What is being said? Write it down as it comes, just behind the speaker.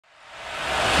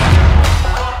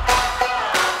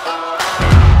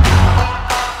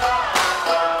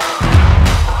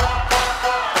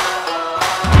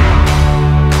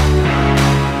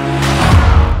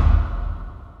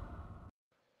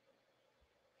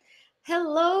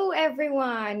Hello,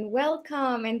 everyone.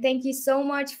 Welcome, and thank you so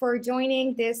much for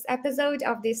joining this episode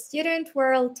of the Student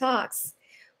World Talks,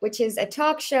 which is a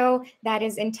talk show that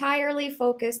is entirely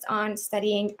focused on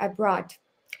studying abroad.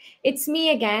 It's me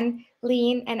again,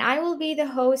 Lean, and I will be the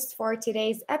host for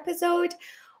today's episode,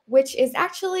 which is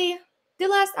actually the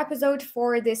last episode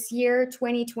for this year,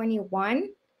 2021.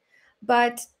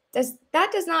 But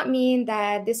that does not mean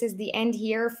that this is the end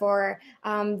here for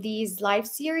these live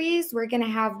series. We're going to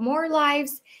have more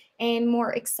lives and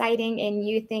more exciting and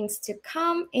new things to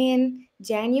come in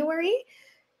January.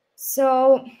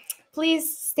 So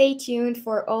please stay tuned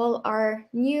for all our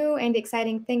new and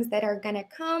exciting things that are going to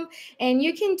come. And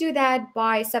you can do that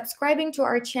by subscribing to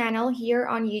our channel here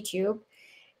on YouTube.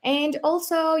 And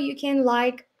also, you can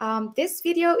like this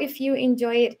video if you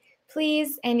enjoy it,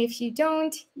 please. And if you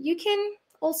don't, you can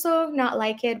also not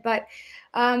like it, but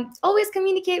always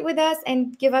communicate with us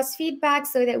and give us feedback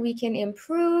so that we can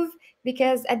improve,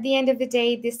 because at the end of the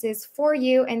day, this is for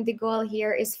you, and the goal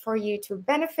here is for you to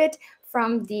benefit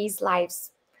from these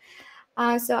lives.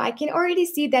 So I can already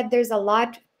see that there's a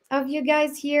lot of you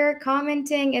guys here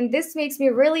commenting, and this makes me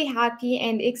really happy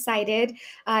and excited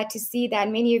to see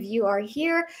that many of you are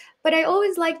here. But I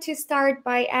always like to start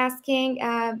by asking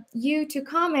you to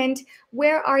comment,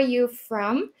 where are you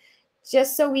from,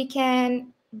 just so we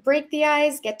can break the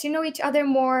ice, get to know each other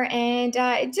more, and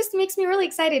it just makes me really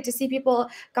excited to see people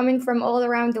coming from all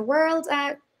around the world.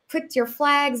 Put your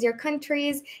flags, your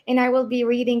countries, and I will be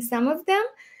reading some of them.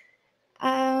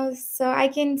 So I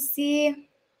can see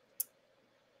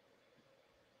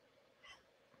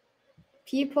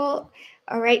people.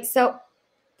 All right, so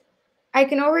I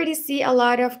can already see a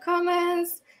lot of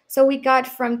comments. So we got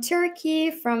from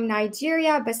Turkey, from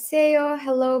Nigeria, Baseo.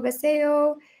 Hello,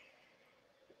 Baseo.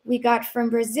 We got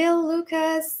from Brazil,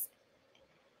 Lucas.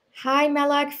 Hi,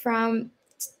 Melak from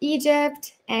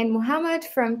Egypt, and Muhammad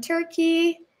from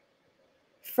Turkey.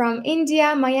 From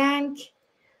India, Mayank.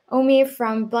 Omi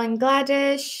from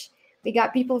Bangladesh. We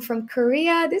got people from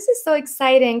Korea. This is so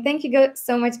exciting. Thank you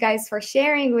so much, guys, for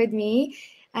sharing with me.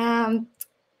 I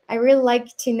really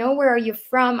like to know, where are you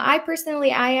from? I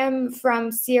am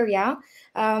from Syria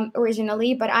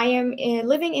originally, but I am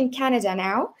living in Canada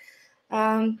now.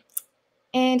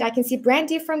 And I can see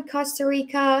Brandy from Costa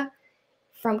Rica,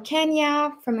 from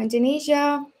Kenya, from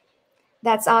Indonesia.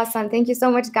 That's awesome. Thank you so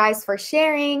much, guys, for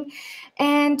sharing.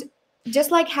 And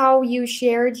just like how you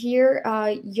shared here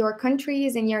your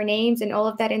countries and your names and all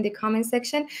of that in the comment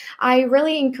section, I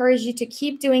really encourage you to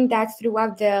keep doing that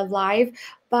throughout the live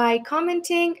by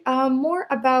commenting more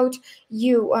about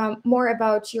you, more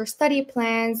about your study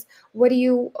plans. Where do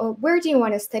you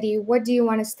want to study? What do you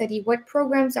want to study? What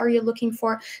programs are you looking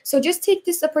for? So just take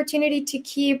this opportunity to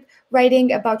keep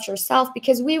writing about yourself,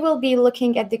 because we will be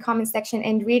looking at the comment section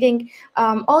and reading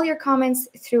all your comments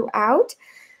throughout.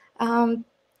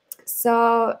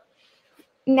 So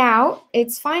now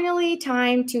it's finally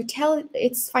time to tell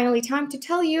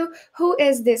you who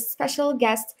is this special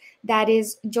guest that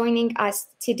is joining us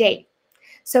today.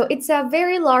 So it's a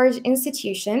very large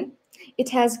institution. It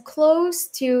has close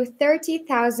to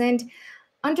 30,000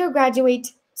 undergraduate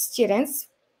students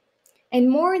and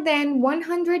more than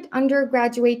 100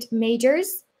 undergraduate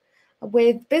majors,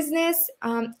 with business,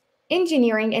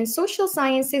 engineering, and social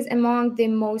sciences among the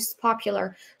most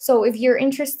popular. So if you're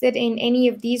interested in any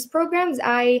of these programs,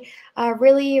 I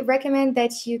really recommend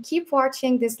that you keep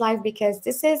watching this live, because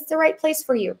this is the right place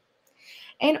for you.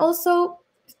 And also,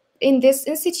 in this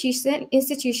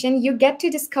institution, you get to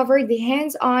discover the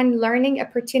hands-on learning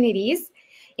opportunities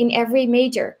in every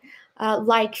major,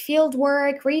 like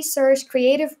fieldwork, research,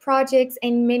 creative projects,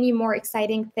 and many more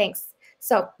exciting things.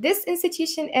 So this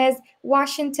institution is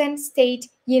Washington State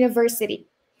University.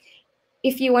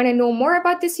 If you want to know more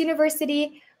about this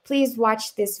university, please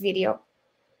watch this video.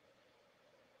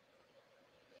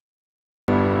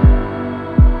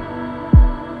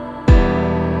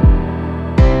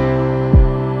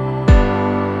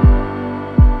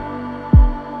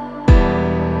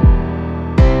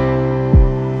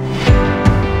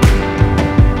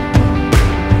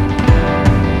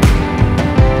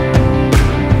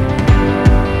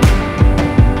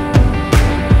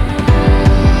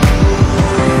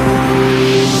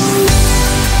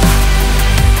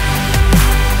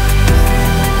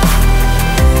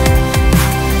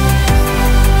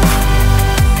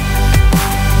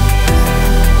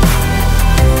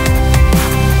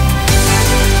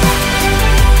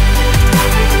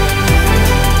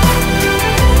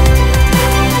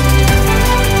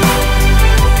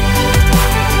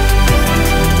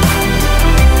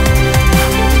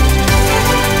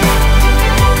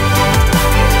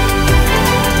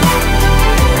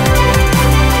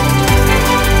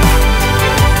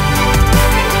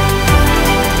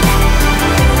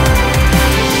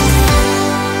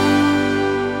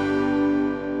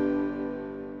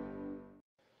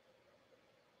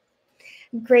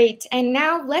 Great. And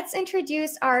now let's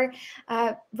introduce our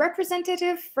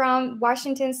representative from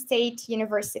Washington State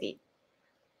University.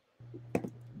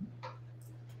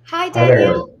 Hi, Hi there.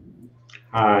 Daniel.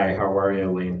 Hi, how are you,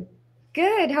 Lean?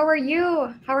 Good. How are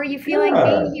you? How are you feeling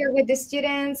being Good. here with the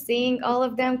students, seeing all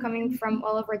of them coming from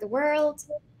all over the world?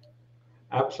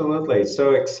 Absolutely.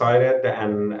 So excited.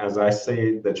 And as I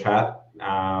see the chat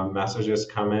messages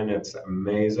come in, it's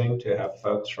amazing to have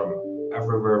folks from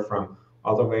everywhere, from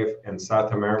all the way in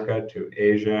South America to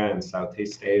Asia and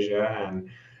Southeast Asia.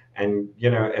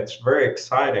 It's very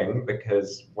exciting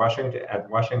because at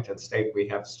Washington State, we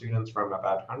have students from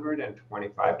about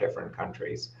 125 different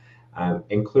countries,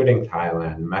 including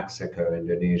Thailand, Mexico,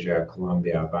 Indonesia,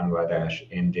 Colombia, Bangladesh,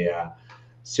 India,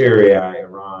 Syria,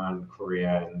 Iran,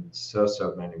 Korea, and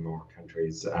so many more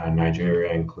countries,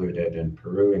 Nigeria included and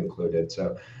Peru included.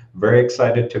 So, very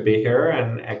excited to be here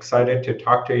and excited to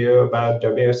talk to you about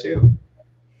WSU.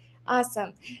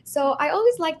 Awesome. So I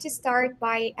always like to start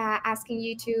by asking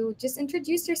you to just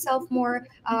introduce yourself more.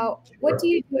 What do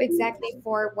Sure. you do exactly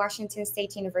for Washington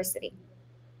State University?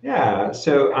 Yeah,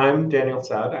 so I'm Daniel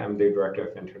Saad. I'm the Director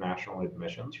of International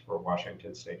Admissions for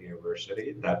Washington State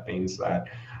University. That means that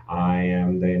I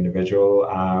am the individual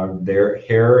there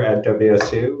here at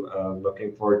WSU,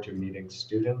 looking forward to meeting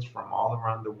students from all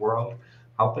around the world,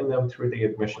 helping them through the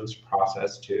admissions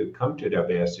process to come to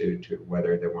WSU, to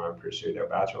whether they want to pursue their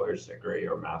bachelor's degree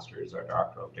or master's or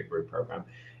doctoral degree program.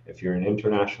 If you're an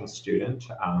international student,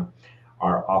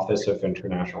 our Office of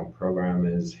International Program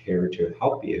is here to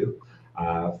help you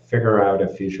figure out a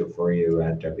future for you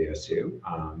at WSU.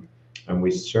 And we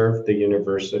serve the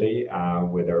university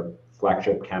with our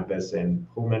flagship campus in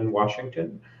Pullman,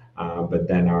 Washington, but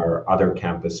then our other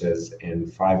campuses in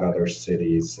 5 other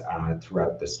cities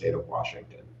throughout the state of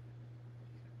Washington.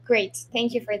 Great.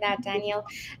 Thank you for that, Daniel.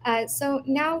 So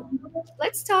now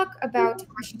let's talk about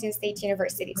Washington State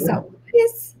University. So, Yeah. what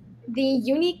is the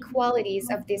unique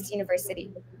qualities of this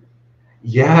university?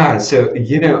 Yeah, so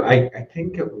I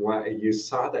think what you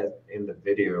saw that in the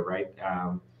video, right?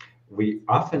 We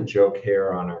often joke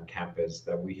here on our campus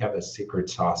that we have a secret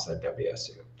sauce at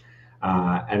WSU.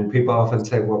 And people often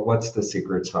say, well, what's the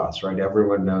secret sauce, right?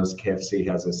 Everyone knows KFC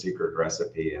has a secret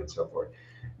recipe and so forth.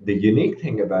 The unique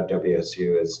thing about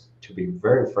WSU is, to be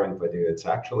very frank with you, it's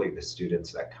actually the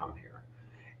students that come here.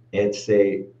 It's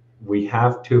a We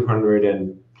have 200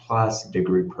 and plus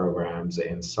degree programs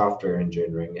in software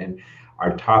engineering, and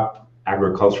our top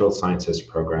agricultural sciences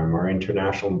program, our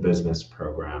international business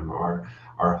program,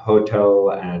 our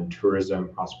hotel and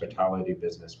tourism hospitality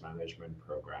business management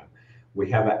program. We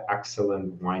have an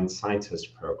excellent wine sciences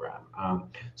program.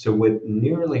 So with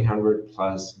nearly 100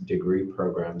 plus degree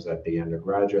programs at the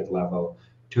undergraduate level,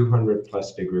 200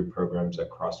 plus degree programs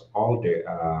across all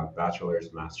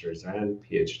bachelor's, master's, and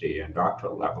PhD and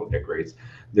doctoral level degrees.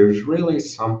 There's really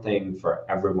something for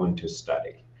everyone to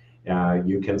study.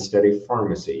 You can study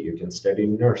pharmacy, you can study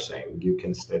nursing, you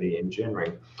can study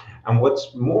engineering. And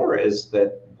what's more is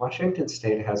that Washington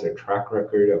State has a track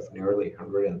record of nearly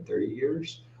 130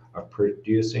 years of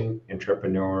producing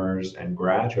entrepreneurs and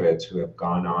graduates who have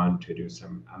gone on to do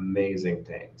some amazing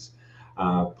things.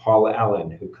 Paul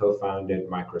Allen, who co founded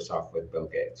Microsoft with Bill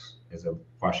Gates, is a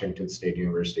Washington State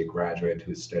University graduate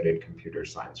who studied computer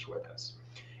science with us.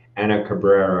 Anna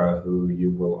Cabrera, who you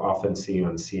will often see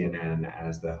on CNN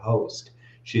as the host,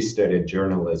 she studied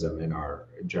journalism in our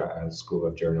School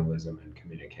of Journalism and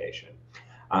Communication.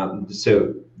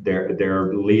 So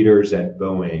they're leaders at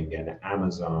Boeing and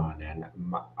Amazon and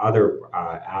other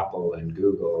Apple and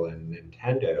Google and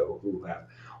Nintendo who have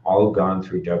all gone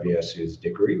through WSU's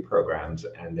degree programs,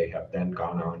 and they have then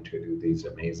gone on to do these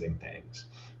amazing things.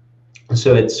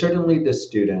 So it's certainly the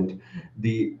student.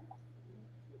 The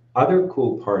other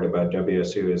cool part about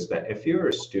WSU is that if you're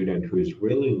a student who's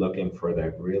really looking for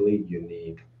that really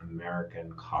unique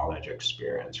American college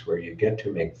experience where you get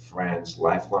to make friends,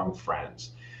 lifelong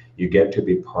friends, you get to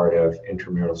be part of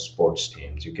intramural sports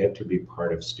teams, you get to be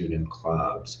part of student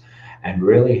clubs, and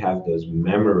really have those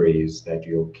memories that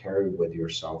you'll carry with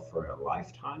yourself for a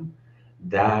lifetime.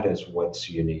 That is what's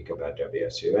unique about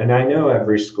WSU. And I know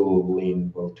every school,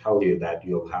 Lean, will tell you that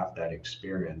you'll have that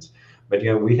experience, but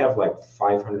we have like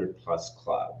 500 plus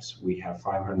clubs. We have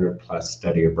 500 plus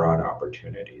study abroad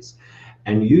opportunities.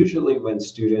 And usually when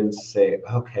students say,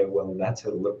 okay, well, that's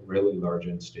a really large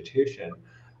institution,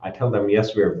 I tell them,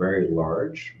 yes, we're very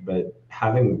large, but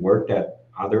having worked at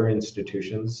other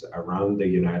institutions around the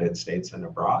United States and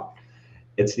abroad,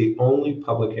 it's the only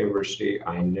public university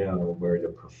I know where the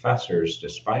professors,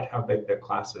 despite how big their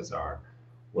classes are,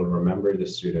 will remember the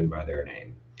student by their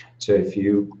name. So if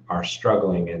you are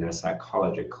struggling in a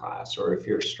psychology class, or if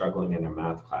you're struggling in a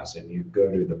math class and you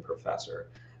go to the professor,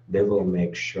 they will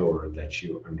make sure that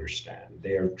you understand.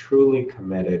 They are truly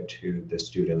committed to the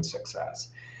student's success.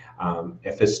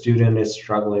 If a student is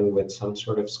struggling with some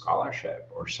sort of scholarship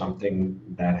or something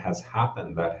that has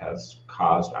happened that has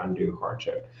caused undue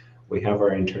hardship, we have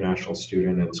our international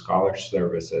student and scholar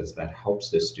services that helps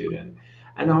the student.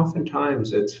 And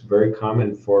oftentimes, it's very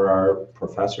common for our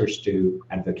professors to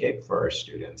advocate for our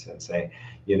students and say,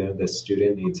 this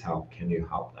student needs help. Can you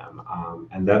help them?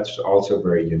 And that's also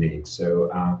very unique. So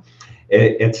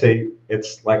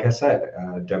it's like I said,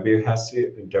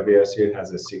 WSU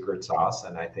has a secret sauce,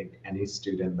 and I think any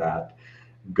student that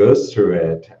goes through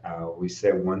it, we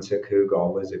say once a Coug,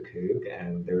 always a Coug,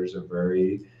 and there's a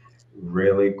very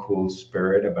really cool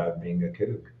spirit about being a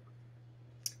Coug.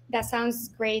 That sounds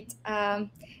great.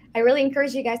 I really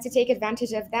encourage you guys to take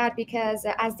advantage of that because,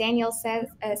 as Daniel said,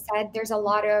 there's a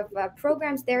lot of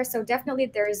programs there. So definitely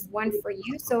there is one for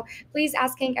you. So please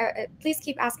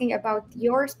keep asking about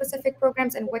your specific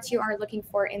programs and what you are looking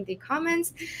for in the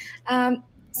comments.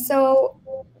 So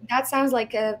that sounds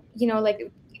like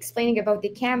like explaining about the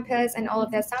campus and all of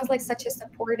that sounds like such a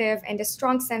supportive and a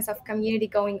strong sense of community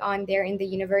going on there in the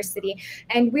university.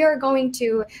 And we are going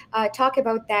to talk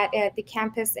about that at the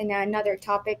campus in another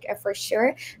topic for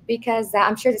sure, because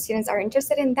I'm sure the students are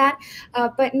interested in that.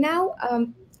 But now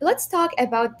let's talk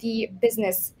about the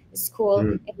business school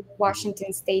Mm. in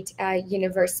Washington State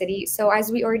University. So,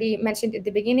 as we already mentioned at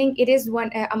the beginning, it is one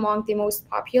among the most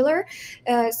popular.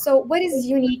 So, what is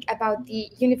unique about the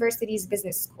university's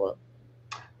business school?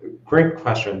 Great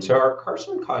question. So our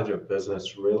Carson College of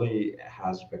Business really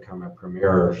has become a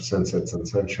premier since its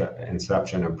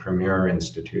inception, a premier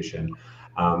institution.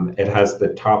 It has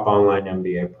the top online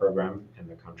MBA program in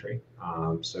the country.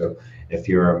 So if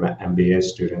you're an MBA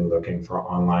student looking for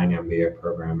online MBA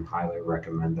program, highly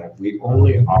recommend that. We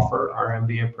only offer our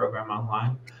MBA program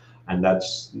online, and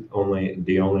that's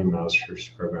the only master's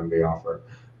program we offer.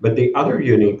 But the other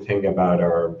unique thing about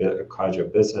our College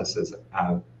of Business is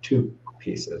two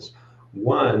pieces.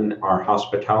 One, our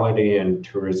hospitality and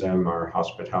tourism, our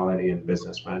hospitality and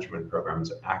business management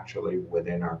programs actually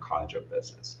within our College of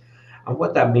Business. And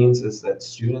what that means is that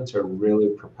students are really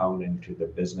propelled into the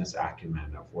business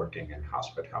acumen of working in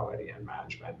hospitality and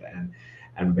management.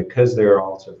 And because there are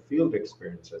also field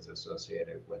experiences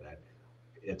associated with it,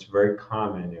 it's very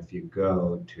common if you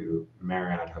go to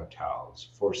Marriott hotels,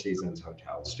 Four Seasons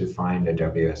hotels, to find a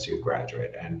WSU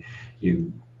graduate, and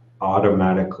you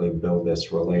automatically build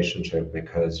this relationship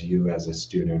because you, as a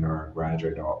student or a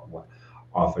graduate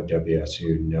off of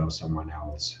WSU, know someone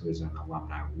else who's an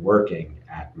alumni working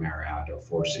at Marriott or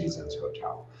Four Seasons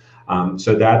hotel.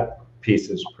 So that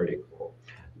piece is pretty cool.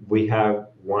 We have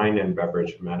wine and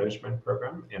beverage management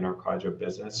program in our College of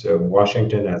Business. So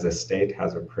Washington as a state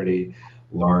has a pretty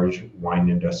large wine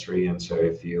industry. And so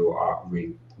if you are,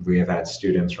 we have had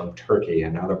students from Turkey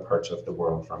and other parts of the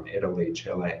world, from Italy,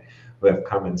 Chile, who have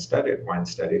come and studied wine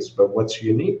studies. But what's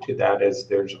unique to that is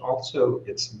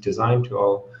it's designed to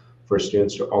all for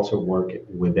students to also work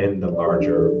within the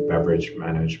larger beverage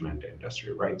management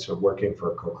industry, right? So working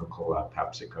for Coca-Cola,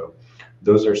 PepsiCo,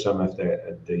 those are some of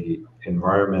the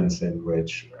environments in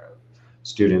which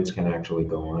students can actually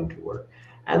go on to work.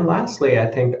 And lastly, I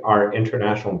think our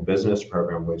international business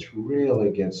program, which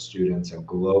really gives students a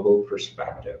global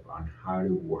perspective on how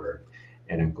to work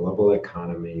in a global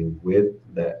economy with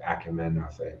the acumen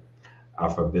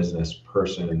of a business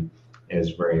person,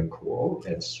 is very cool.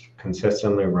 It's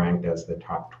consistently ranked as the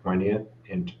top 20th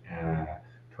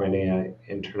 20th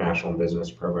international business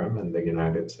program in the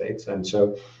United States. And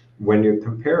so when you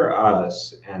compare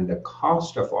us and the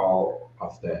cost of all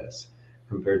of this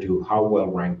compared to how well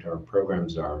ranked our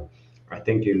programs are, I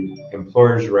think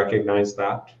employers recognize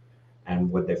that. And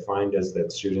what they find is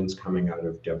that students coming out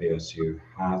of WSU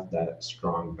have that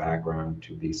strong background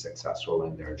to be successful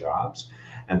in their jobs.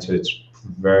 And so it's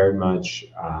very much,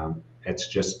 it's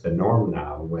just the norm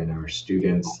now when our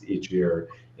students each year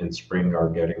in spring are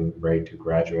getting ready to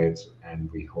graduate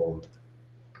and we hold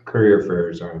career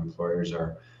fairs. Our employers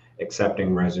are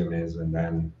accepting resumes and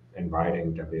then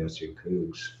inviting WSU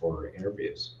Cougs for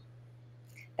interviews.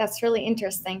 That's really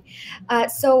interesting.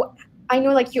 So I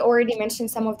know, like you already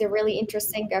mentioned, some of the really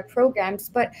interesting programs,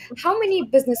 but how many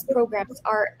business programs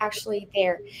are actually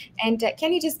there? And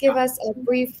can you just give us a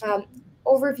brief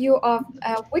overview of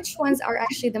which ones are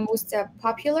actually the most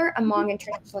popular among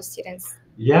international students?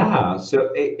 Yeah,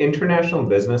 so international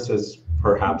business is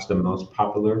perhaps the most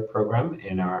popular program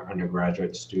in our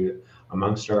undergraduate student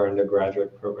amongst our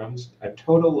undergraduate programs. A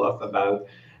total of about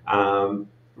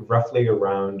roughly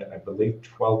around, I believe,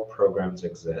 12 programs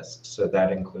exist. So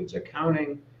that includes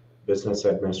accounting, business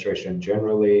administration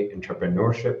generally,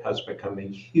 entrepreneurship has become a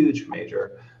huge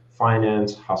major,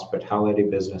 finance, hospitality,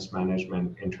 business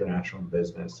management, international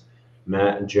business,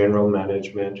 general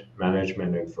management,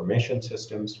 management information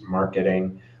systems,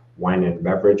 marketing, wine and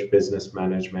beverage business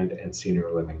management, and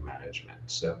senior living management.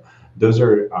 So those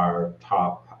are our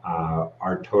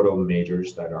total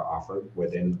majors that are offered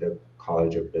within the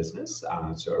College of Business.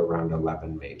 So around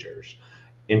 11 majors,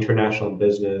 international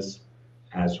business,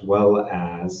 as well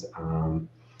as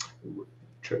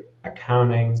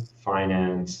accounting,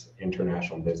 finance,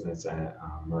 international business, and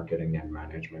marketing and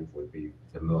management would be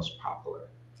the most popular.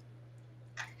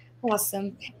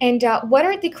 Awesome. And what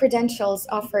are the credentials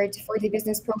offered for the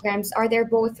business programs? Are there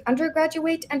both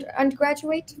undergraduate and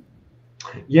undergraduate?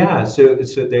 Yeah, so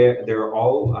they're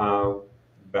all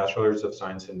bachelors of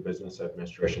science in business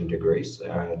administration degrees.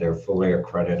 They're fully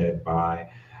accredited by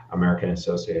American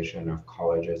Association of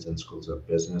Colleges and Schools of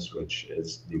Business, which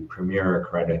is the premier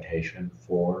accreditation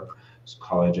for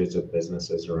colleges of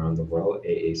businesses around the world,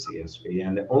 AACSB.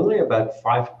 And only about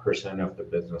 5% of the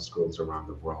business schools around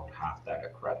the world have that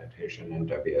accreditation, and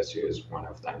WSU is one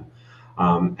of them.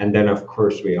 And then, of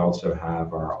course, we also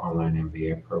have our online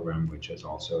MBA program, which is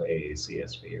also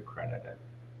AACSB accredited.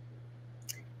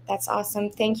 That's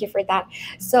awesome. Thank you for that.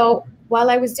 So while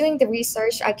I was doing the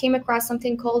research, I came across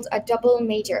something called a double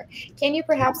major. Can you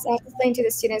perhaps explain to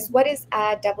the students what is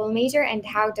a double major and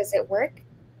how does it work?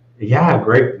 Yeah,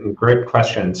 great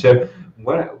question. So,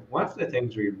 one of the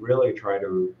things we really try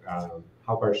to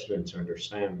help our students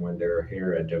understand when they're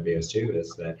here at WSU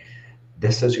is that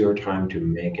this is your time to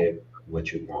make it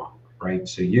what you want, right?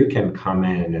 So you can come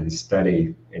in and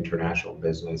study international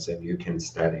business, and you can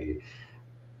study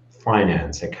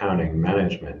finance, accounting,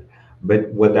 management. But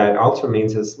what that also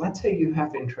means is, let's say you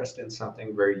have interest in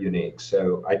something very unique.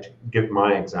 So give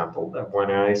my example that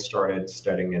when I started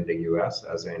studying in the US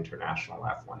as an international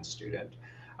F1 student,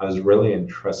 I was really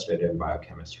interested in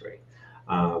biochemistry.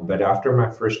 But after my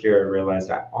first year, I realized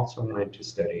I also wanted to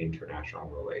study international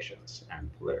relations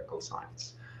and political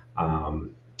science.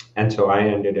 Um, and so I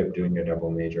ended up doing a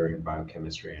double major in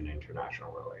biochemistry and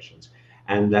international relations.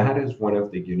 And that is one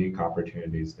of the unique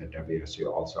opportunities that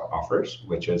WSU also offers,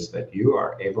 which is that you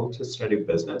are able to study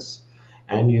business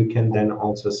and you can then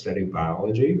also study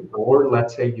biology. Or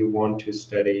let's say you want to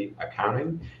study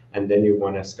accounting and then you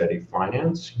want to study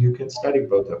finance, you can study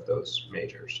both of those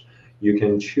majors. You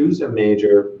can choose a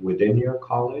major within your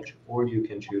college, or you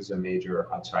can choose a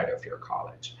major outside of your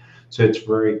college. So it's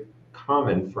very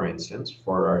common, for instance,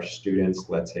 for our students,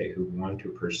 let's say, who want to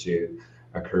pursue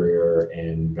a career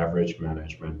in beverage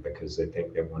management because they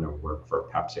think they want to work for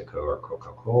PepsiCo or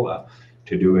Coca-Cola,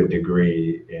 to do a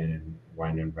degree in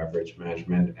wine and beverage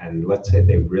management. And let's say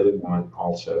they really want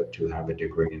also to have a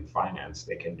degree in finance,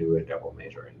 they can do a double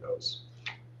major in those.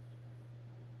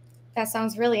 That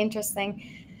sounds really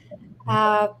interesting.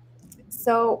 Uh,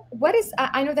 so, what is,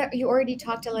 I know that you already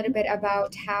talked a little bit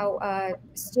about how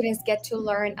students get to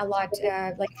learn a lot,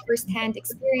 like firsthand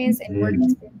experience and work Mm,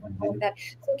 experience, all of mhm. that.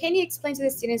 So, can you explain to the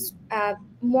students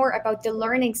more about the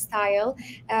learning style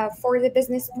for the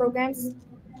business programs?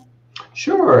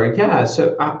 Sure, yeah.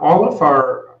 So all of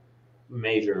our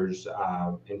majors,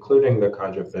 including the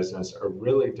College of Business, are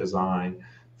really designed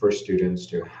for students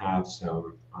to have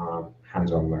some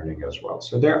hands-on learning as well.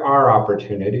 So there are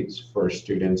opportunities for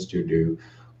students to do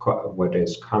what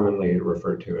is commonly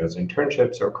referred to as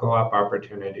internships or co-op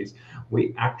opportunities.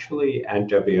 We actually at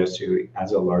WSU,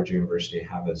 as a large university,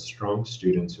 have a strong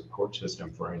student support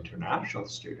system for international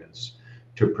students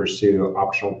to pursue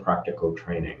optional practical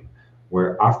training,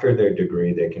 where after their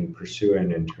degree they can pursue an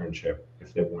internship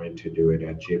if they wanted to do it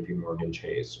at JP Morgan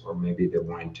Chase, or maybe they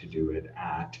wanted to do it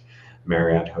at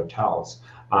Marriott Hotels.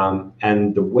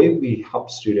 And the way we help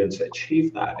students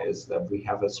achieve that is that we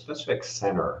have a specific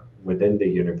center within the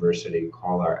university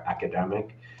called our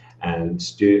Academic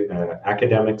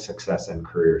Success and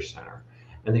Career Center.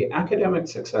 And the Academic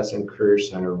Success and Career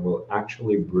Center will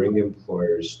actually bring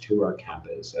employers to our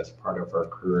campus as part of our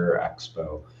Career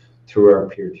Expo, through our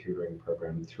peer tutoring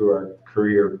program, through our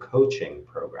career coaching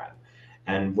program.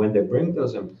 And when they bring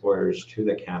those employers to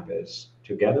the campus,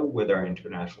 together with our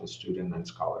international student and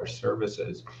scholar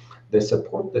services, they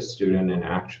support the student in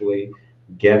actually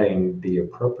getting the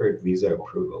appropriate visa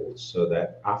approvals so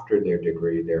that after their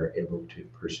degree, they're able to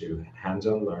pursue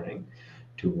hands-on learning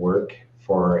to work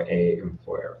for a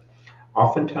employer.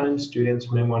 Oftentimes,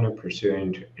 students may want to pursue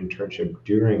an internship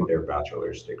during their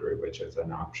bachelor's degree, which is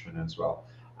an option as well.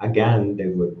 Again, they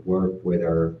would work with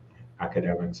our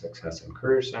Academic Success and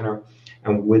Career Center.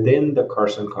 And within the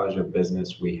Carson College of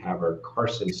Business, we have our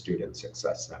Carson Student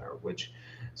Success Center, which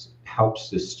helps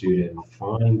the student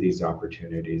find these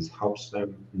opportunities, helps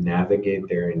them navigate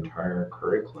their entire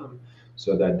curriculum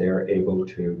so that they're able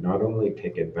to not only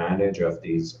take advantage of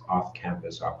these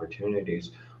off-campus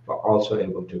opportunities, but also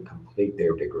able to complete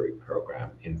their degree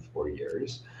program in 4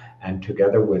 years. And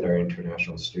together with our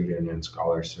international student and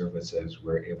scholar services,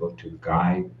 we're able to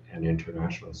guide an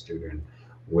international student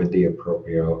with the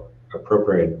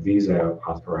appropriate visa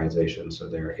authorization so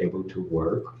they're able to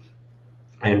work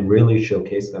and really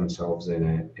showcase themselves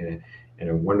in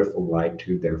a wonderful light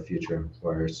to their future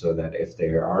employers so that if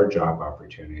there are job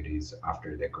opportunities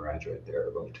after they graduate, they're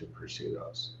able to pursue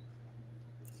those.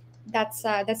 That's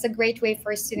a great way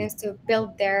for students to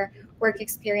build their work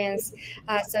experience.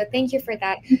 So thank you for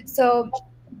that. So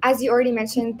as you already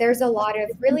mentioned, there's a lot of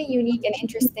really unique and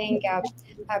interesting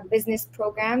business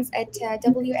programs at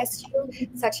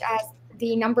WSU, such as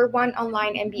the number one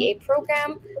online MBA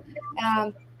program.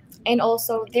 Um, and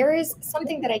also, there is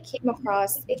something that I came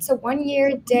across. It's a 1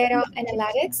 year data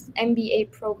analytics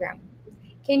MBA program.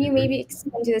 Can you maybe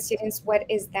explain to the students what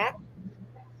is that?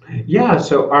 Yeah,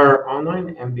 so our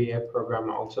online MBA program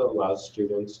also allows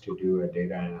students to do a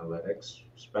data analytics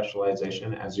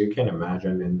specialization. As you can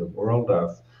imagine, in the world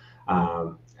of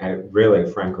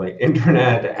really, frankly,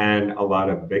 internet and a lot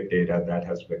of big data, that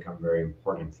has become very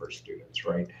important for students,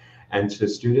 right? And so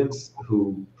students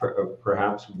who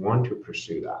perhaps want to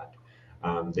pursue that,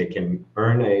 they can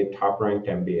earn a top-ranked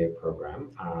MBA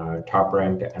program,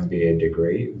 top-ranked MBA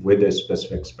degree with a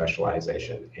specific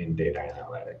specialization in data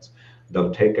analytics.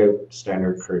 They'll take a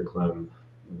standard curriculum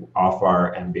off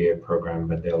our MBA program,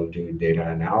 but they'll do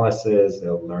data analysis.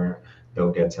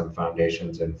 They'll get some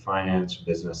foundations in finance,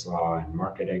 business law, and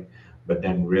marketing, but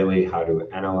then really how to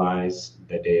analyze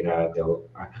the data. They'll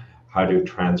how to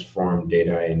transform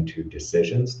data into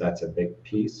decisions. That's a big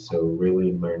piece. So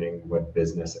really learning what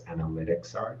business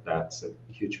analytics are. That's a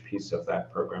huge piece of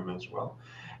that program as well.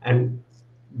 And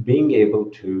being able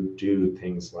to do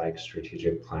things like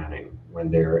strategic planning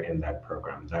when they're in that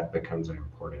program, that becomes an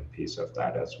important piece of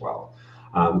that as well.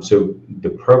 So the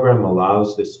program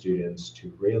allows the students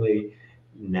to really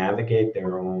navigate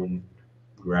their own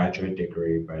graduate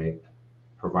degree by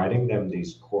providing them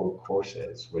these core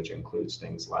courses, which includes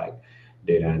things like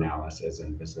data analysis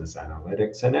and business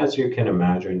analytics. And as you can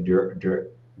imagine,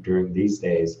 during these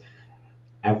days,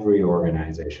 every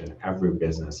organization, every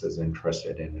business is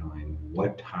interested in knowing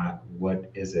what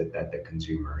is it that the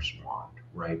consumers want,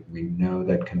 right? We know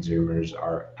that consumers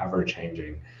are ever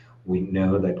changing. We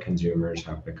know that consumers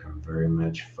have become very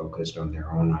much focused on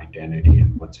their own identity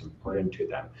and what's important to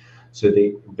them. So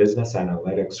the business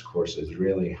analytics course is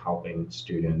really helping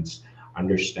students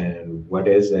understand what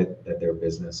is it that their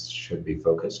business should be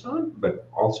focused on, but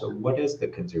also what is the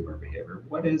consumer behavior?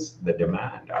 What is the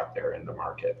demand out there in the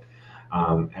market?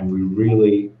 And we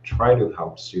really try to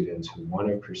help students who want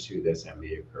to pursue this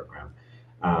MBA program.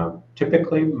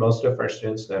 Typically, most of our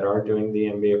students that are doing the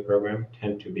MBA program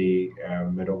tend to be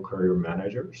middle career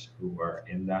managers who are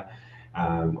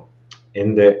um,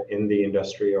 in the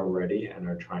industry already and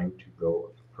are trying to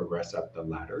go progress up the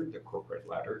ladder, the corporate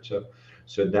ladder.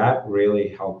 So that really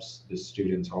helps the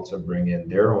students also bring in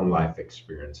their own life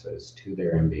experiences to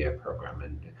their MBA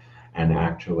program and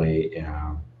actually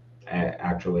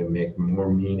make more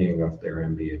meaning of their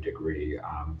MBA degree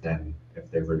than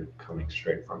if they were coming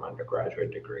straight from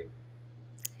undergraduate degree.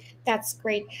 That's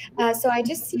great. So I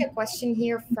just see a question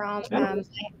here from Yeah.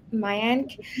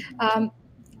 Mayank. Um,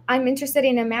 I'm interested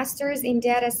in a master's in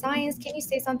data science. Can you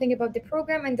say something about the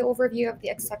program and the overview of the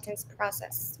acceptance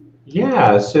process?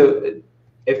 Yeah, so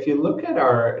if you look at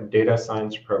our data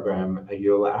science program,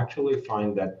 you'll actually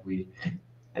find that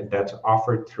that's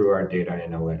offered through our data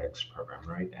analytics program,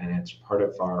 right? And it's part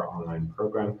of our online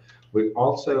program. We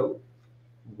also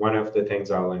one of the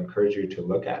things I'll encourage you to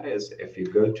look at is if you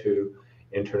go to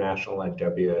international at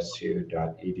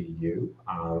wsu.edu,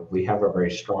 we have a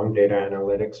very strong data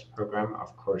analytics program.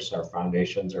 Of course, our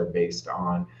foundations are based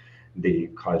on the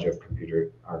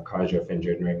our College of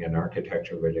Engineering and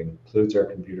Architecture, which includes our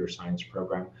computer science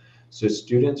program. So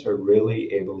students are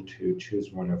really able to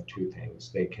choose one of two things.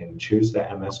 They can choose the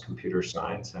MS Computer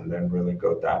Science and then really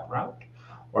go that route,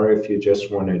 or if you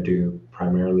just want to do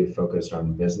primarily focused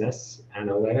on business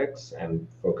analytics and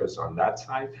focus on that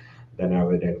side, then I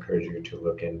would encourage you to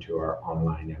look into our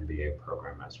online MBA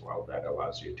program as well that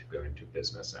allows you to go into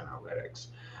business analytics.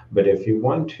 But if you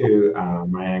want to,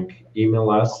 Mayank, email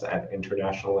us at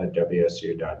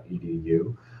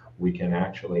international@wsu.edu. We can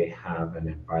actually have an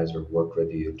advisor work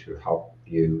with you to help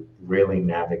you really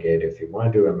navigate if you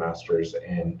want to do a master's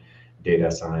in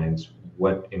data science,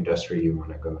 what industry you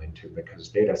want to go into, because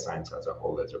data science as a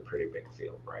whole is a pretty big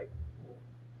field, right?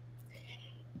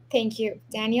 Thank you,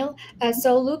 Daniel.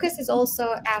 So Lucas is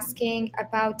also asking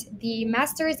about the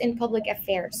Masters in Public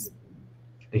Affairs.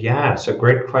 Yeah, so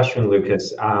great question,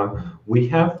 Lucas. We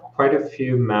have quite a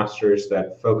few masters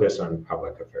that focus on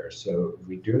public affairs. So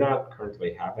we do not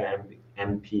currently have an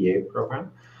MPA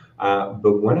program,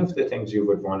 but one of the things you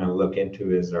would want to look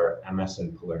into is our MS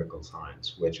in political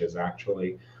science, which is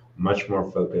actually much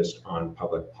more focused on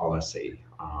public policy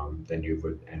than you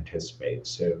would anticipate.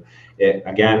 So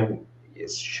again,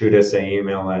 shoot us an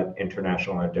email at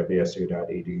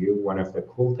international@wsu.edu. One of the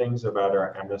cool things about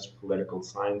our MS political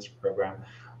science program,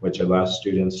 which allows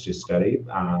students to study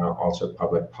also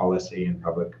public policy and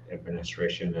public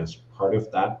administration as part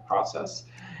of that process,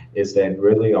 is that it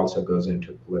really also goes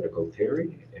into political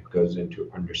theory. It goes into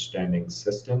understanding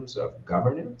systems of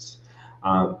governance.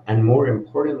 And more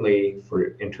importantly,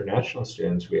 for international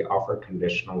students, we offer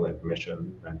conditional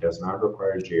admission that does not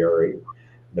require GRE,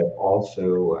 that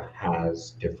also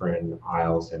has different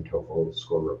IELTS and TOEFL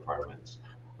score requirements.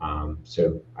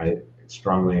 So I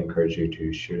strongly encourage you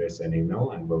to shoot us an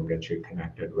email and we'll get you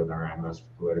connected with our MS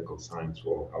Political Science.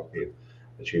 Will help you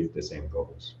achieve the same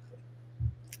goals.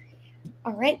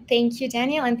 All right, thank you,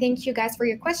 Daniel, and thank you guys for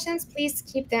your questions. Please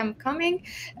keep them coming.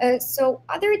 So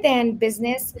other than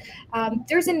business,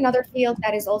 there's another field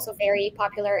that is also very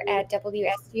popular at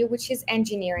WSU, which is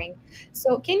engineering.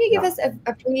 So can you give Yeah. us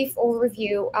a brief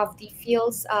overview of the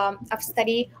fields of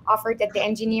study offered at the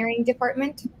engineering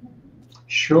department?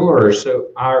 Sure. So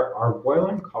our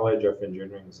Boylan College of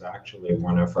Engineering is actually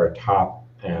one of our top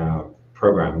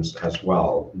programs as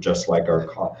well, just like our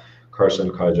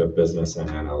Carson College of Business and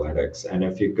Analytics. And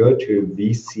if you go to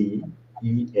vcea.wsu.edu,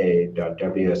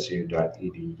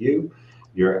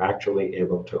 you're actually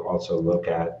able to also look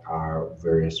at our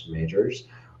various majors.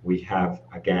 We have,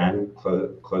 again,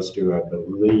 close to, I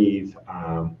believe,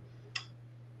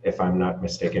 if I'm not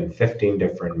mistaken, 15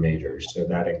 different majors. So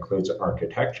that includes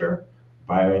architecture,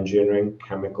 bioengineering,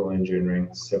 chemical engineering,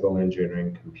 civil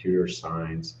engineering, computer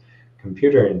science,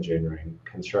 computer engineering,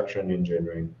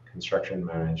 construction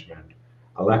management,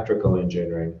 electrical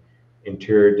engineering,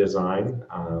 interior design,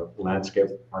 landscape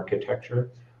architecture,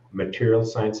 material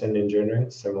science and engineering,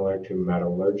 similar to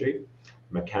metallurgy,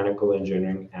 mechanical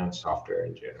engineering, and software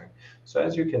engineering. So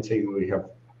as you can see, we have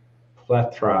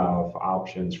plethora of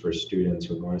options for students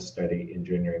who want to study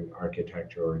engineering,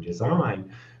 architecture, or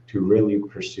design to really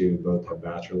pursue both a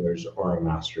bachelor's or a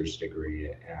master's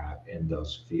degree in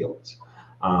those fields.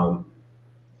 Um,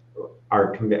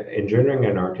 our engineering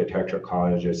and architecture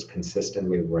college is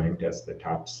consistently ranked as the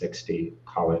top 60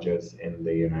 colleges in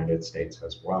the United States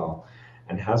as well,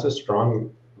 and has a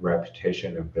strong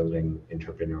reputation of building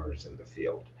entrepreneurs in the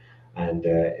field. And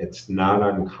it's not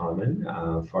uncommon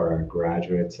for our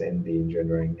graduates in the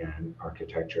engineering and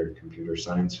architecture, computer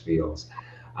science fields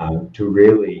to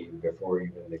really, before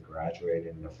even they graduate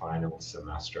in the final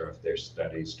semester of their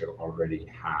studies, to already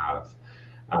have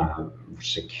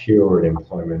secured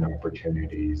employment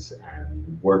opportunities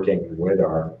and working with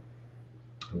our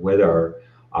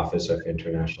Office of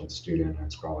International Student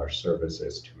and Scholar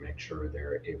Services to make sure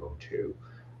they're able to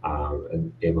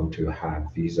have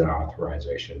visa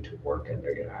authorization to work in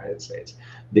the United States.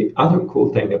 The other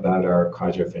cool thing about our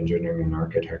College of Engineering and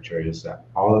Architecture is that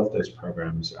all of those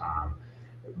programs,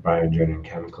 bioengineering,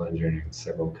 chemical engineering,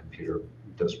 civil, computer,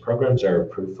 those programs are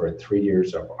approved for 3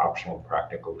 years of optional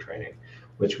practical training,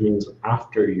 which means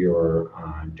after your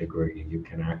degree, you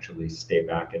can actually stay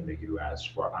back in the US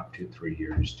for up to 3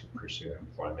 years to pursue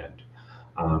employment.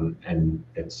 And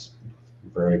it's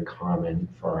very common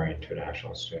for our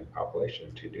international student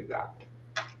population to do that.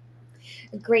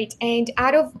 Great. And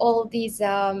out of all these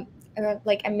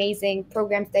like amazing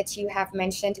programs that you have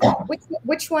mentioned,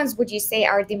 which ones would you say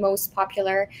are the most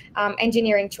popular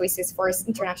engineering choices for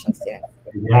international students?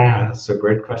 Yeah, so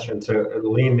great question. So,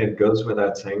 Lean, it goes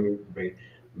without saying,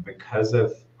 because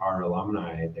of our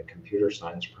alumni, the computer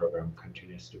science program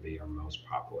continues to be our most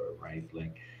popular, right?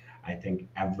 Like, I think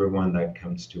everyone that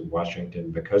comes to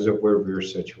Washington, because of where we're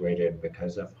situated,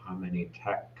 because of how many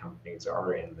tech companies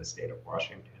are in the state of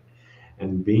Washington,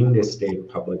 and being a state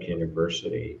public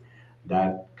university,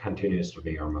 that continues to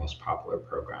be our most popular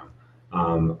program,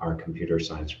 our computer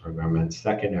science program. And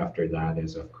second after that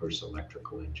is, of course,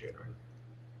 electrical engineering.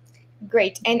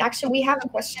 Great. And actually, we have a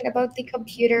question about the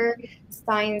computer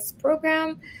science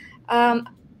program. Um,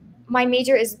 my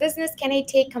major is business. Can I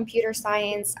take computer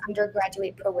science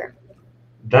undergraduate program?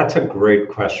 That's a great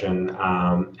question.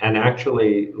 And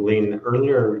actually, Lean,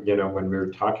 earlier, when we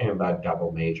were talking about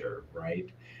double major, right?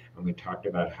 And we talked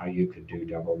about how you could do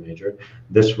double major.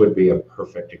 This would be a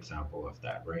perfect example of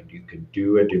that, right? You could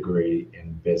do a degree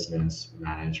in business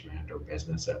management or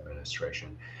business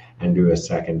administration and do a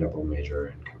second double major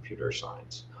in computer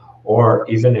science. Or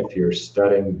even if you're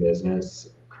studying business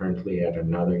currently at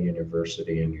another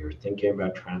university and you're thinking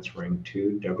about transferring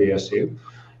to WSU,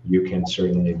 you can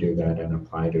certainly do that and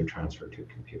apply to transfer to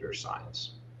computer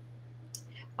science.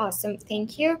 Awesome,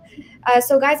 thank you.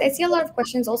 So, guys, I see a lot of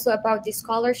questions also about the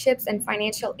scholarships and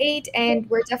financial aid, and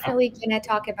we're definitely gonna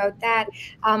talk about that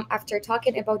after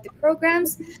talking about the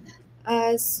programs.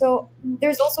 So,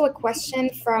 there's also a question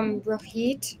from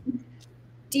Rohit.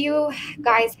 Do you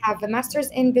guys have a master's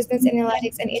in business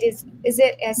analytics, and is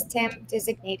it a STEM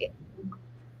designated?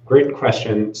 Great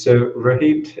question. So,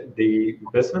 Rohit, the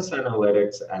business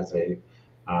analytics as a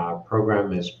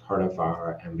program is part of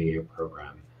our MBA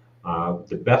program.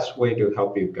 The best way to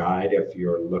help you guide if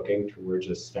you're looking towards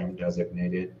a STEM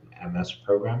designated MS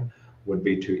program would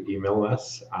be to email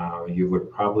us. You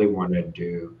would probably want to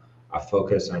do a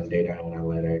focus on data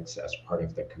analytics as part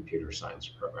of the computer science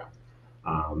program.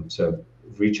 So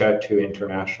reach out to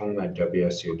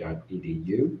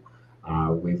international@wsu.edu.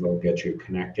 We will get you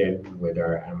connected with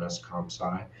our MS Comp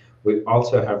Sci. We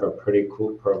also have a pretty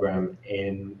cool program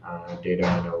in data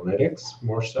analytics,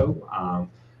 more so,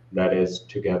 that is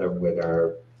together with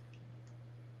our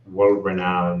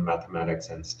world-renowned mathematics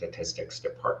and statistics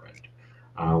department.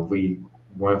 We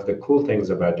One of the cool things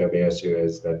about WSU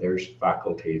is that there's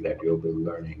faculty that you'll be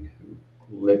learning who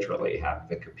literally have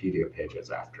Wikipedia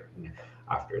pages after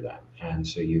them, and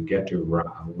so you get to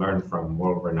learn from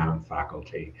world-renowned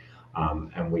faculty,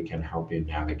 and we can help you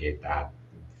navigate that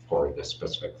for the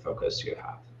specific focus you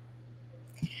have.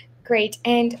 Great.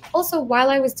 And also, while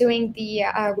I was doing the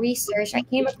research, I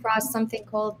came across something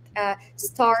called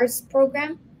STARS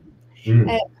program. Uh,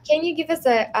 Mm. can you give us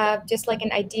just like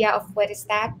an idea of what is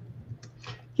that?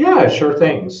 Yeah, sure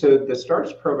thing. So the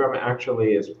STARS program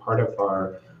actually is part of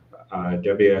our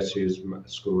WSU's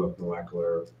School of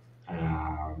Molecular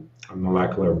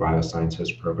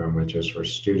Biosciences program, which is for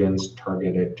students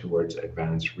targeted towards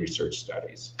advanced research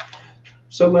studies.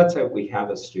 So let's say we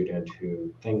have a student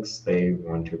who thinks they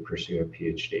want to pursue a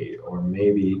PhD, or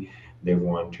maybe they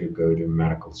want to go to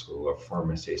medical school or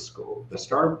pharmacy school. The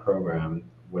STAR program,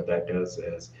 what that does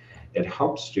is it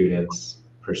helps students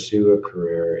pursue a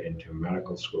career into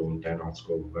medical school, dental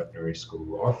school, veterinary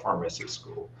school, or pharmacy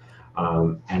school,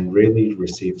 and really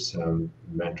receive some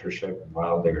mentorship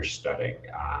while they're studying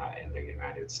in the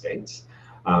United States.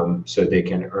 So they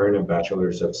can earn a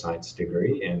bachelor's of science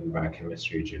degree in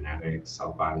biochemistry, genetics,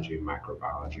 cell biology,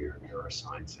 microbiology, or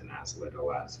neuroscience in as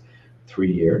little as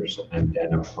 3 years, and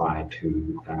then apply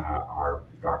to our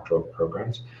doctoral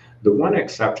programs. The one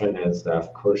exception is that,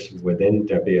 of course, within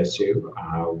WSU,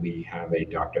 we have a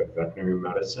doctor of veterinary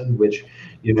medicine, which,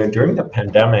 during the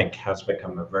pandemic has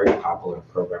become a very popular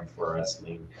program for us,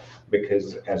 Lean,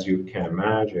 because as you can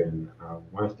imagine,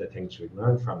 one of the things we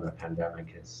learned from the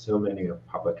pandemic is so many of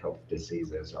public health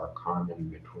diseases are common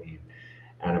between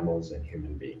animals and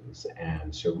human beings.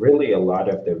 And so really a lot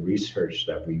of the research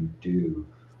that we do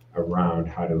around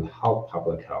how to help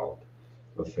public health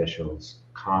officials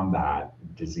combat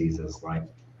diseases like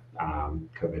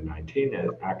COVID-19, it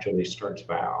actually starts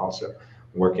by also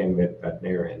working with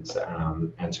veterinarians.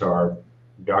 And so our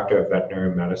Doctor of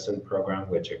Veterinary Medicine program,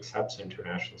 which accepts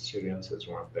international students, is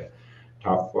one of the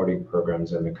top 40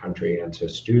 programs in the country. And so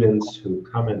students who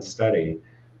come and study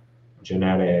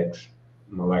genetics,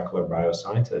 molecular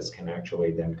biosciences can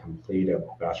actually then complete a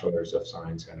bachelor's of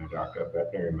science and a doctor of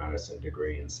veterinary medicine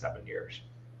degree in 7 years.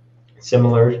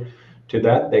 Similar to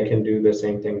that, they can do the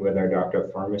same thing with our doctor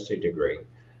of pharmacy degree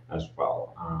as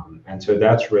well. And so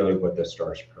that's really what the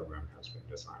STARS program has been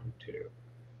designed to do.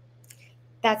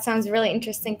 That sounds really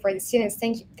interesting for the students.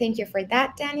 Thank you for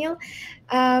that, Daniel.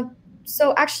 Uh,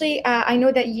 so actually, I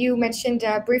know that you mentioned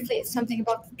briefly something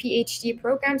about PhD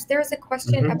programs. There's a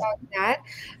question Mhm. about that.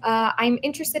 I'm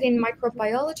interested in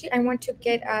microbiology. I want to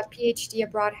get a PhD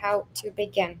abroad. How to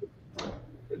begin?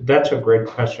 That's a great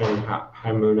question,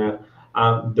 Hi Muna.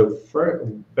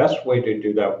 The best way to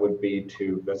do that would be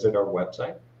to visit our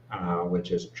website,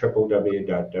 which is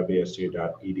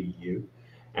www.wsu.edu,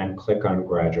 and click on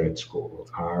graduate school.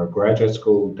 Our graduate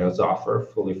school does offer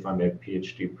fully funded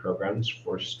PhD programs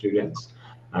for students.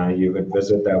 You would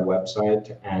visit that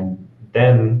website and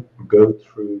then go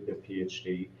through the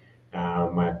PhD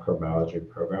microbiology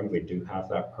program. We do have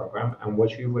that program. And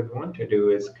what you would want to do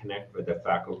is connect with a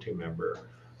faculty member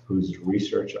whose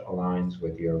research aligns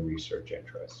with your research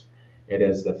interests. It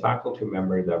is the faculty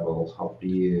member that will help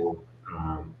you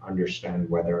understand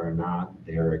whether or not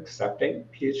they're accepting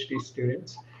PhD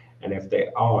students. And if they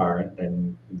are,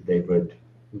 then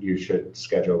you should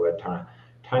schedule a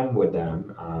time with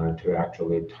them to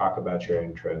actually talk about your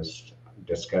interest,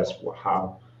 discuss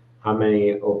how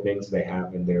many openings they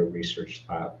have in their research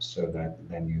lab so that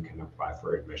then you can apply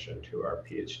for admission to our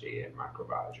PhD in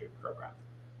microbiology program.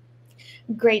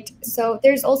 Great. So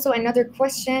there's also another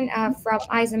question from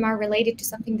Izamar related to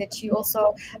something that you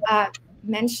also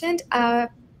mentioned. I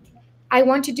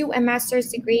want to do a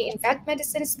master's degree in vet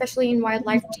medicine, especially in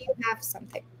wildlife. Do you have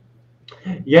something?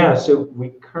 Yeah, so we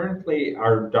currently,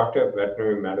 our Doctor of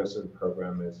Veterinary Medicine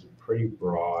program is a pretty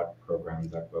broad program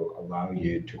that will allow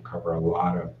you to cover a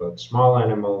lot of both small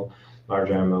animal,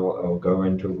 large animal, it'll go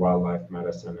into wildlife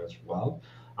medicine as well.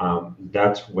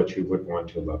 That's what you would want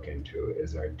to look into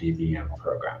is our DVM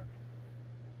program.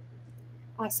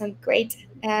 Awesome, great.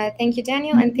 Thank you,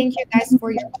 Daniel, and thank you guys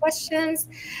for your questions.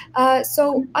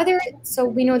 So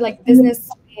we know like business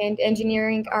and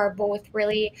engineering are both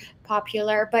really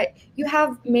popular, but you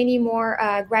have many more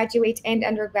graduate and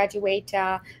undergraduate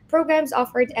programs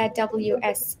offered at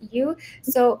WSU.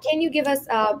 So can you give us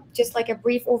just like a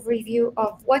brief overview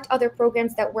of what other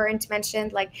programs that weren't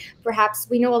mentioned? Like perhaps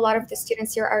we know a lot of the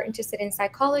students here are interested in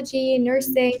psychology,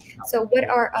 nursing. So what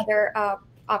are other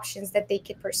options that they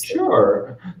could pursue?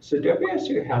 Sure. So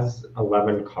WSU has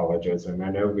 11 colleges, and I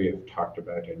know we've talked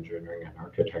about engineering and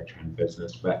architecture and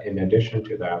business, but in addition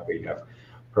to that, we have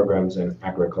programs in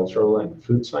agricultural and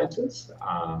food sciences,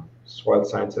 soil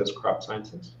sciences, crop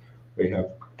sciences. We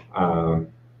have um,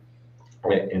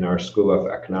 in our School of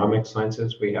Economic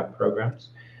Sciences, we have programs.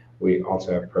 We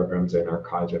also have programs in our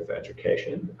College of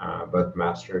Education, both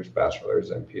master's,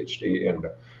 bachelor's, and PhD, and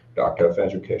Doctor of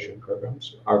Education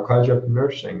programs. Our College of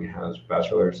Nursing has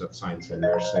Bachelor's of Science in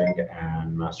Nursing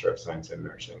and Master of Science in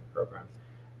Nursing program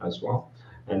as well.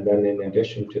 And then in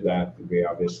addition to that, we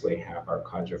obviously have our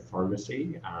College of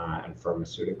Pharmacy and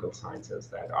Pharmaceutical Sciences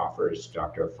that offers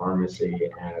Doctor of Pharmacy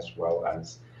as well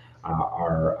as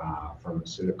our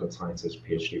Pharmaceutical Sciences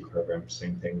PhD program.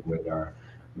 Same thing with our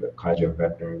College of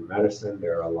Veterinary Medicine.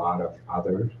 There are a lot of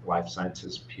other life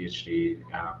sciences PhD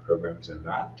programs in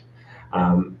that.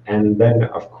 And then,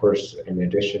 of course, in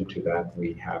addition to that,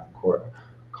 we have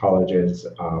colleges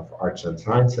of arts and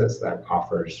sciences that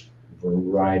offers a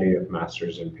variety of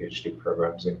master's and PhD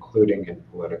programs, including in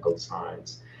political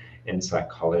science, in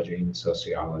psychology, in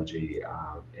sociology,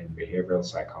 in behavioral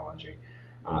psychology,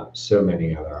 so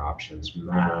many other options,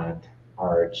 math,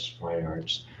 arts, fine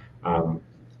arts. Um,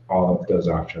 all of those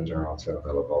options are also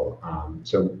available.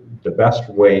 So the best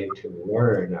way to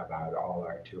learn about all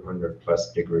our 200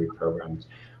 plus degree programs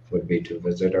would be to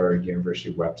visit our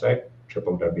university website,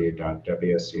 www.wsu.edu.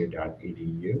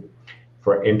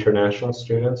 For international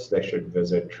students, they should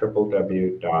visit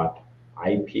www.ip.wsu.edu,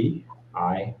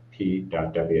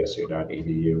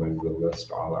 and we'll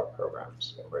list all our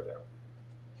programs over there.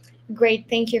 Great,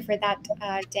 thank you for that,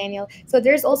 Daniel. So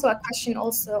there's also a question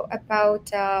also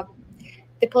about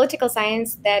the political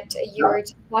science that you were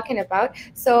talking about.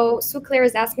 So Sue Claire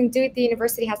is asking, do the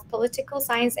university has political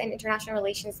science and international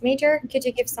relations major? Could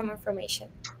you give some information?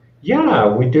 Yeah,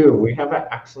 we do. We have an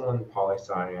excellent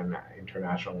poli-sci and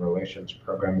international relations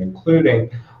program, including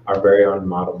our very own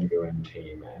Model UN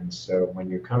team. And so when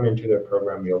you come into the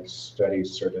program, you'll study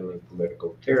certainly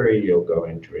political theory, you'll go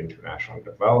into international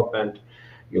development,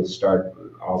 you'll start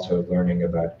also learning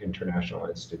about international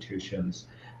institutions,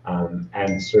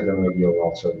 and certainly you'll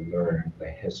also learn the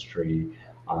history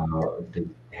of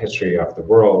the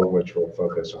world, which will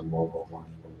focus on World War I,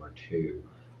 World War II,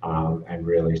 and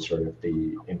really sort of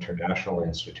the international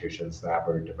institutions that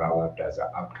were developed as an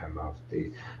outcome of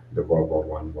the World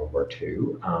War I, World War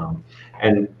II.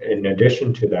 And in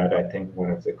addition to that, I think one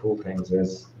of the cool things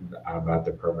is about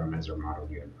the program is our Model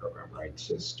UN program, right?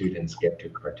 So students get to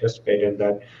participate in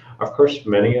that. Of course,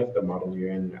 many of the Model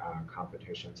UN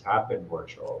competitions have been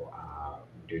virtual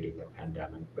due to the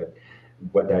pandemic, but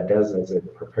what that does is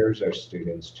it prepares our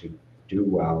students to do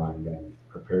well and then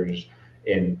prepares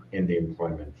in the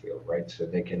employment field, right? So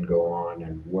they can go on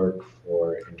and work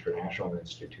for international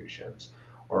institutions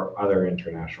or other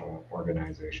international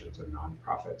organizations and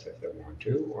nonprofits if they want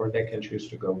to, or they can choose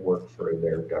to go work for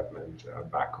their government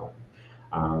back home.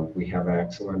 We have an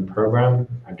excellent program.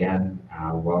 Again,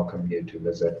 welcome you to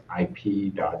visit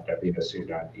ip.wsu.edu,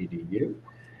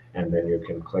 and then you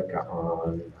can click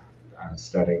on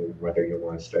studying whether you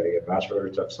want to study a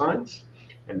Bachelor's of Science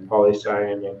in Poli-Sci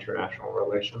and International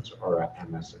Relations or a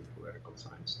MS in Political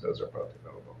Science. Those are both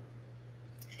available.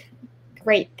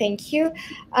 Great, thank you.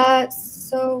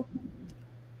 So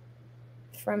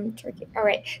from Turkey. All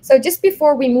right. So just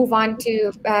before we move on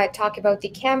to talk about the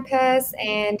campus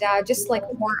and just like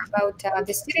more about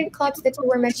the student clubs that you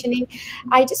were mentioning,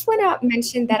 I just want to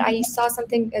mention that I saw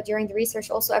something during the research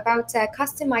also about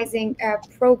customizing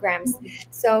programs.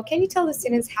 So can you tell the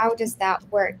students how does that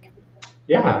work?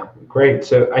 Yeah, great.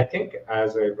 So I think,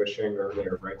 as I was sharing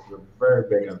earlier, right, we're very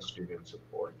big on student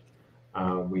support.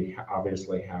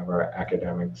 Obviously have our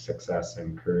academic success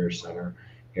and career center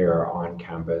here on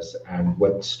campus. And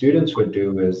what students would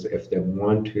do is if they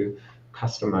want to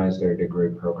customize their degree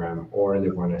program or they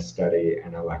want to study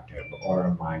an elective or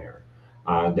a minor,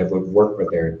 they would work with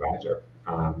their advisor.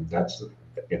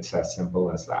 It's as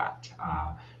simple as that.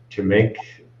 To make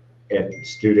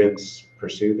students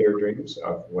pursue their dreams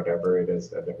of whatever it is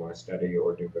that they want to study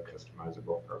or do a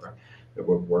customizable program, that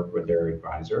would work with their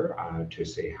advisor to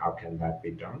see how can that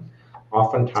be done.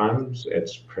 Oftentimes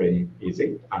it's pretty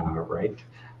easy, right?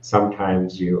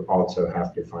 Sometimes you also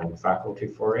have to find faculty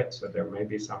for it, so there may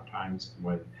be some times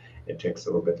when it takes a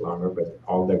little bit longer, but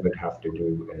all they would have to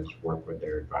do is work with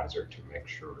their advisor to make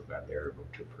sure that they're able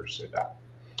to pursue that.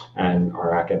 And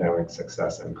our Academic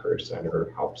Success and Career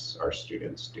Center helps our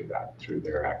students do that through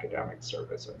their academic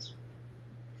services.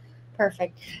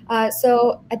 Perfect.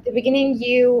 So at the beginning,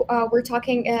 you were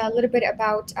talking a little bit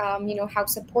about how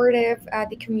supportive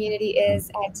the community is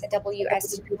at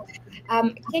WSU.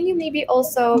 Can you maybe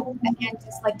also again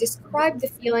just like describe the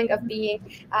feeling of being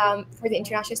for the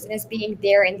international students being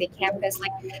there in the campus,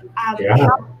 like how Yeah,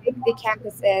 big the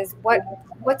campus is,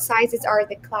 what sizes are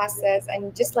the classes,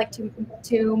 and just like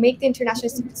to make the international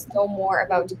students know more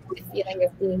about the feeling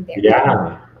of being there.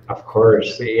 yeah, of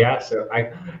course. Yeah, so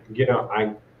you know,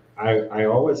 I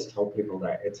always tell people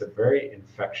that it's a very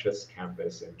infectious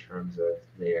campus in terms of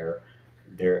the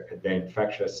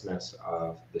infectiousness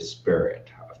of the spirit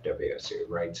of WSU,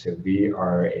 right? So we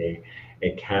are a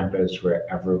campus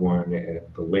where everyone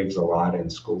believes a lot in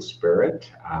school spirit.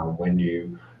 When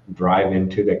you drive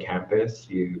into the campus,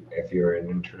 if you're an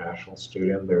international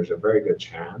student, there's a very good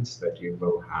chance that you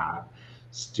will have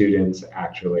students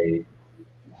actually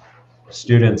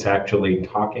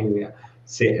talking,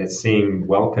 seeing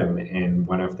welcome in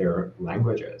one of their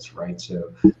languages, right?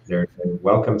 So there's a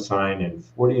welcome sign in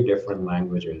 40 different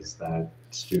languages that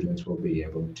students will be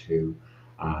able to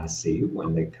see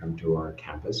when they come to our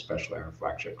campus, especially our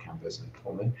flagship campus in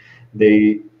Pullman.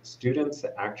 The students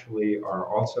actually are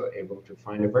also able to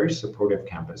find a very supportive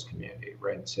campus community,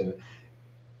 right? So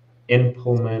in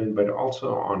Pullman, but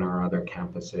also on our other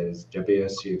campuses,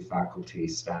 WSU faculty,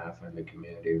 staff, and the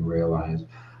community realize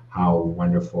how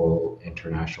wonderful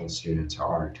international students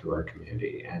are to our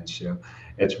community. And so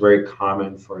it's very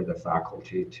common for the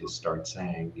faculty to start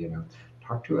saying,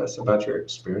 talk to us about your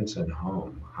experience at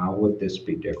home. How would this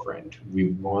be different?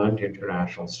 We want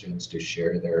international students to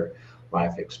share their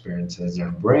life experiences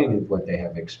and bring what they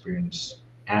have experienced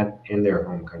in their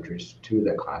home countries to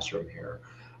the classroom here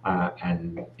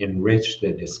and enrich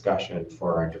the discussion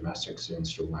for our domestic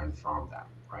students to learn from them,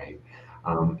 right?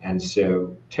 And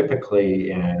so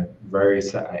typically in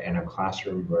a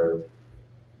classroom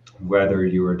whether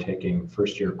you are taking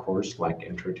first year course like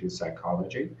Intro to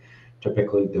Psychology,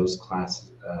 typically those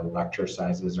class lecture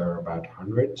sizes are about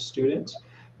 100 students.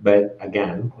 But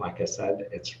again, like I said,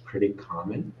 it's pretty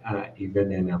common,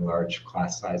 even in a large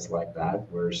class size like that,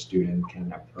 where a student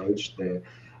can approach the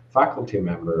faculty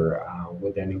member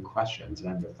with any questions,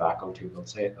 and the faculty will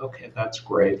say, okay, that's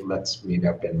great, let's meet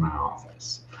up in my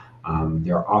office.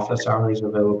 There are office hours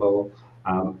available.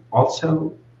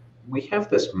 Also, we have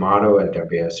this motto at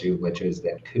WSU, which is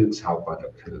that Cougs help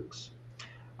other Cougs.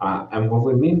 And what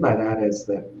we mean by that is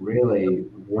that really,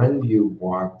 when you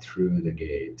walk through the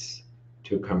gates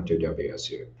to come to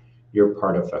WSU, you're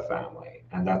part of a family,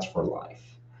 and that's for life.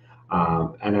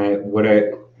 And what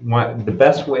I want, the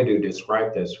best way to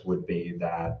describe this would be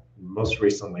that most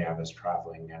recently I was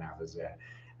traveling and I was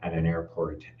at an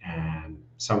airport, and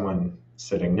someone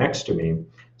sitting next to me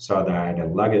saw that I had a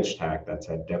luggage tag that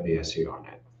said WSU on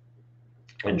it.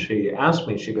 And she asked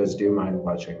me, she goes, do you mind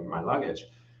watching my luggage?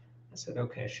 I said,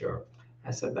 okay, sure.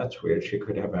 I said, that's weird. She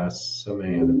could have asked so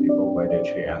many other people. Why did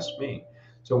she ask me?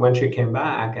 So when she came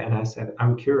back and I said,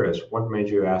 I'm curious, what made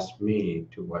you ask me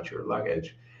to watch your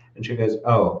luggage? And she goes,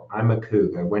 oh, I'm a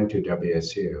kook. I went to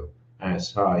WSU and I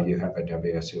saw you have a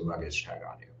WSU luggage tag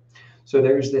on you. So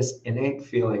there's this innate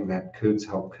feeling that kooks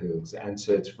help kooks. And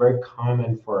so it's very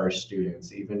common for our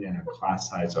students, even in a class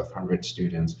size of 100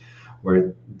 students,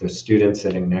 where the student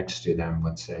sitting next to them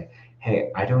would say,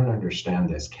 hey, I don't understand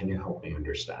this. Can you help me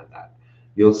understand that?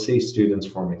 You'll see students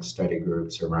forming study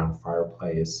groups around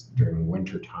fireplace during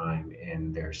winter time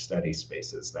in their study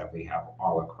spaces that we have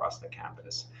all across the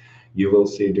campus. You will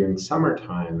see during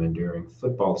summertime and during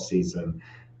football season,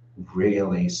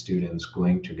 really students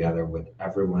going together with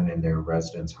everyone in their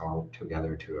residence hall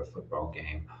together to a football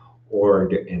game,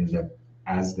 or in the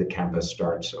as the campus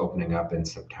starts opening up in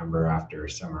September after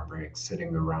summer break,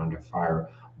 sitting around a fire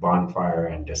bonfire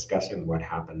and discussing what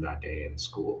happened that day in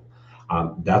school.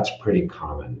 That's pretty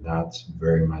common. That's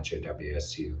very much a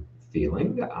WSU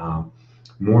feeling.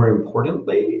 More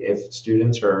importantly, if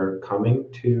students are coming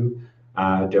to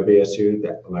WSU,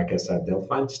 that, like I said, they'll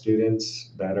find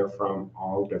students that are from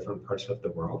all different parts of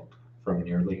the world, from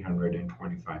nearly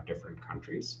 125 different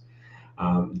countries.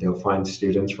 They'll find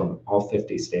students from all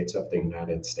 50 states of the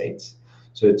United States.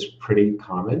 So it's pretty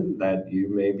common that you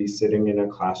may be sitting in a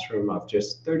classroom of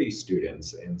just 30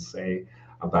 students in, say,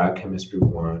 a biochemistry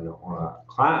one or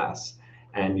class,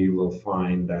 and you will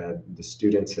find that the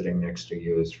student sitting next to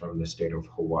you is from the state of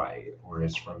Hawaii or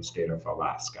is from the state of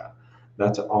Alaska.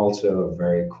 That's also a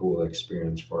very cool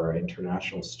experience for our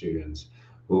international students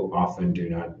who often do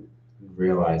not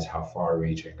realize how far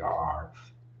reaching our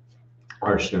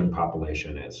student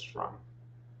population is from.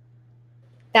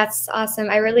 That's awesome.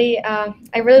 I really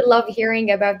love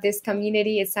hearing about this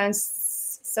community. It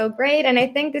sounds so great, and I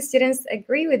think the students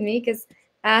agree with me because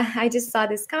I just saw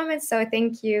this comment. So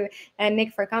thank you,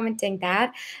 Nick, for commenting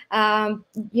that.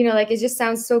 Like it just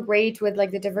sounds so great with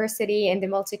like the diversity and the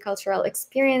multicultural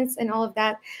experience and all of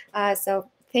that. So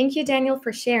thank you, Daniel,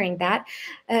 for sharing that.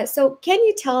 So can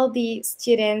you tell the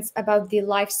students about the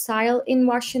lifestyle in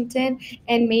Washington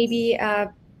and maybe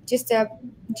just a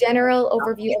general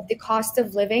overview of the cost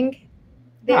of living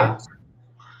there? Yeah,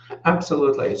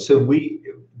 absolutely. So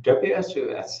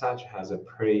WSU as such has a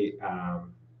pretty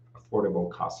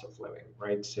affordable cost of living,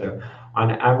 right? So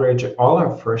on average, all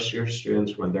our first year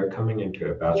students, when they're coming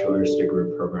into a bachelor's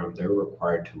degree program, they're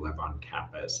required to live on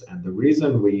campus. And the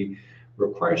reason we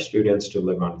require students to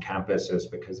live on campus is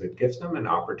because it gives them an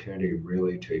opportunity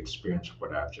really to experience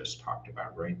what I've just talked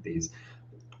about, right? These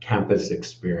campus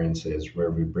experiences where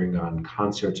we bring on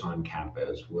concerts on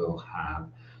campus. We'll have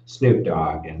Snoop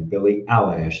Dogg and Billie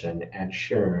Eilish and Ed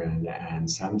Sheeran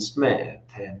and Sam Smith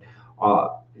and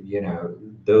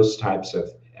those types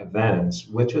of events,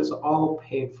 which is all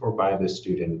paid for by the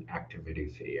student activity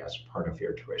fee as part of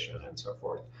your tuition and so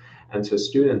forth. And so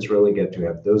students really get to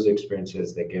have those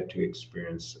experiences. They get to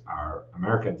experience our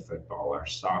American football, our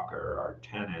soccer, our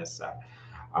tennis,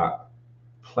 uh,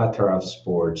 plethora of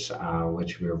sports,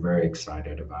 which we're very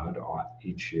excited about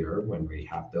each year when we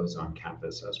have those on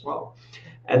campus as well.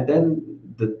 And then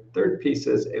the third piece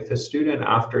is if a student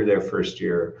after their first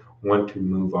year want to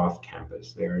move off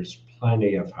campus, there's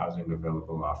plenty of housing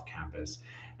available off campus.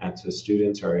 And so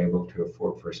students are able to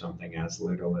afford for something as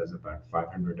little as about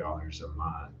 $500 a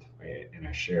month in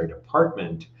a shared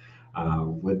apartment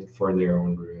for their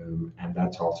own room. And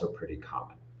that's also pretty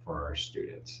common for our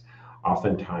students.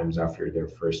 Oftentimes, after their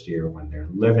first year, when they're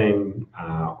living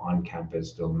on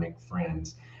campus, they'll make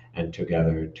friends, and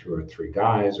together, two or three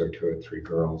guys or two or three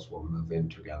girls will move in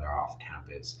together off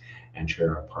campus and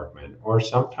share an apartment. Or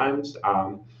sometimes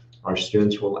our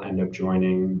students will end up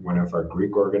joining one of our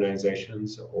Greek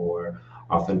organizations, or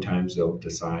oftentimes they'll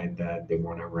decide that they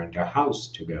want to rent a house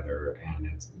together and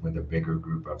it's with a bigger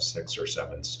group of 6 or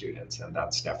 7 students. And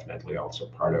that's definitely also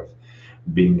part of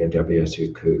being a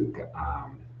WSU Coug.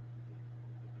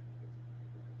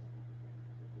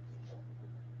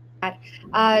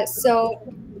 Uh,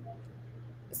 so,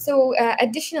 so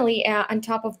additionally, on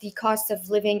top of the cost of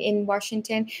living in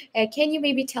Washington, can you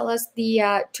maybe tell us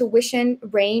the tuition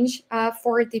range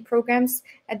for the programs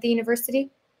at the university?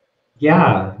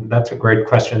 Yeah, that's a great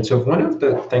question. So one of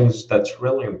the things that's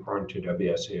really important to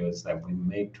WSU is that we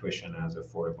make tuition as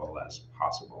affordable as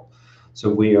possible. So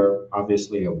we are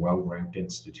obviously a well-ranked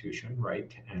institution,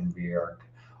 right? And we are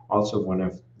also one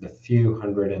of the few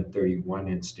 131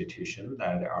 institutions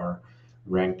that are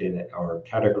ranked in or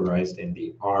categorized in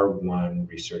the R1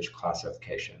 research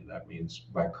classification. That means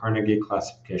by Carnegie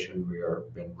classification, we are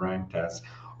been ranked as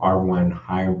R1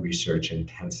 high research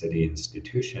intensity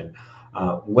institution.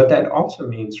 What that also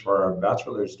means for our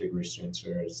bachelor's degree students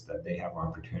is that they have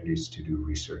opportunities to do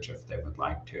research if they would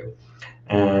like to.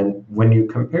 And when you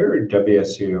compare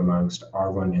WSU amongst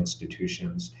R1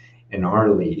 institutions in our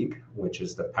league, which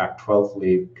is the Pac 12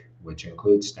 league, which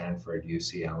includes Stanford,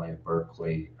 UCLA,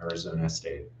 Berkeley, Arizona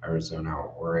State, Arizona,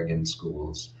 Oregon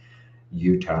schools,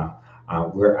 Utah,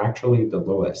 we're actually the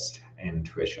lowest in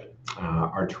tuition.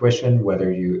 Our tuition,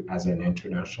 whether you, as an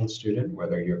international student,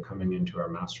 whether you're coming into our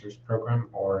master's program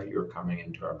or you're coming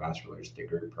into our bachelor's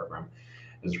degree program,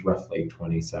 is roughly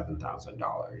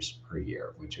 $27,000 per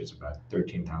year, which is about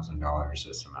 $13,000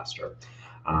 a semester.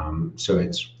 So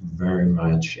it's very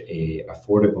much a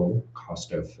affordable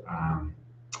cost of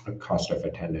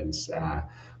attendance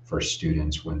for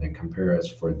students when they compare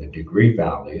us for the degree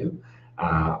value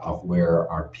of where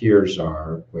our peers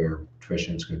are, where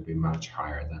tuitions could be much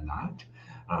higher than that.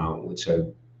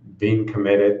 So being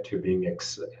committed to being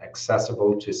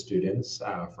accessible to students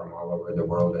from all over the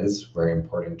world is very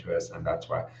important to us, and that's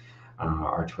why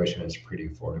our tuition is pretty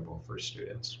affordable for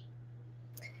students.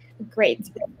 Great,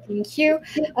 thank you.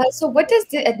 So what does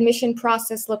the admission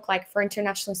process look like for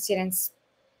international students?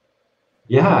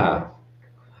 Yeah,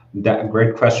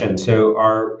 great question. So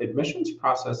our admissions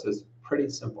process is pretty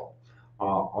simple.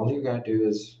 All you gotta do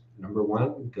is number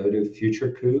one, go to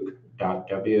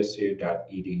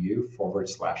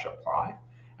futurecoug.wsu.edu/apply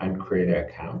and create an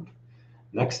account.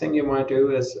 Next thing you want to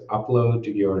do is upload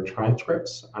your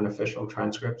transcripts, unofficial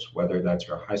transcripts, whether that's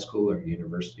your high school or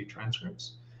university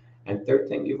transcripts. And third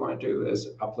thing you want to do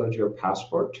is upload your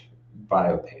passport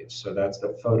bio page. So that's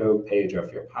the photo page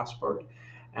of your passport.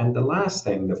 And the last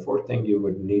thing, the fourth thing you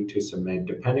would need to submit,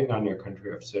 depending on your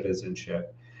country of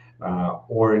citizenship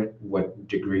or what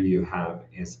degree you have,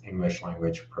 is English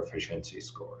language proficiency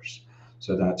scores.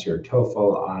 So that's your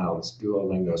TOEFL, IELTS,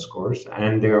 Duolingo scores.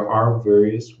 And there are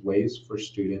various ways for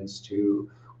students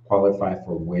to qualify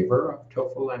for waiver of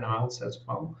TOEFL and IELTS as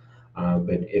well.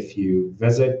 But if you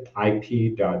visit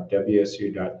ip.wsu.edu,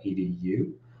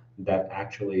 that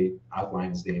actually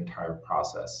outlines the entire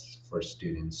process for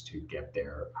students to get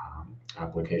their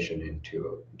application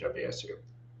into WSU.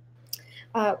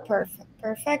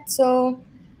 Perfect. So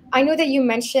I know that you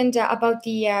mentioned about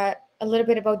the a little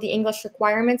bit about the English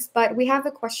requirements, but we have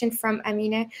a question from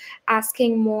Amina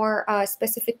asking more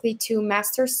specifically to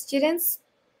master's students,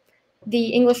 the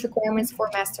English requirements for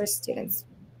master's students.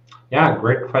 Yeah,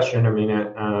 great question,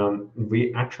 Amina.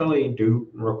 We actually do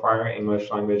require English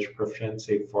language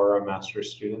proficiency for our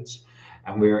master's students,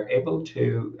 and we are able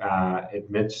to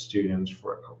admit students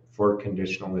for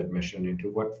conditional admission into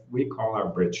what we call our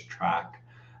bridge track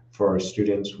for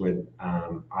students with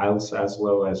IELTS as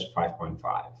low as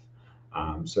 5.5.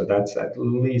 So that's at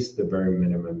least the very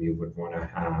minimum you would want to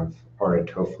have, or a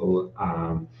TOEFL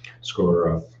score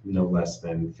of no less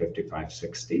than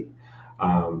 5560.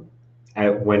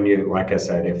 When you, like I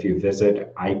said, if you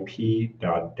visit ip.wsu.edu,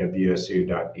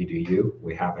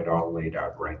 we have it all laid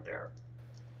out right there.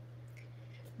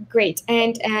 Great.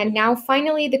 And now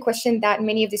finally, the question that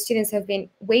many of the students have been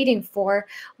waiting for: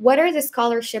 what are the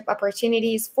scholarship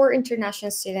opportunities for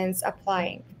international students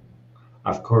applying?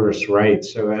 Of course, right.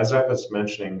 So as I was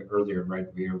mentioning earlier,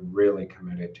 right, we are really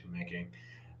committed to making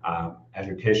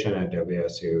education at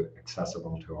WSU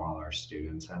accessible to all our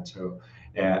students. And so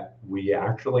we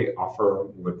actually offer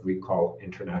what we call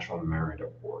International Merit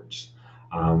Awards.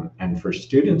 And for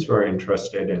students who are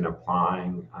interested in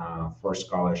applying for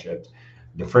scholarships,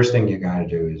 the first thing you got to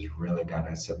do is really got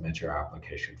to submit your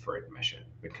application for admission,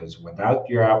 because without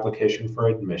your application for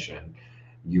admission,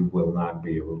 you will not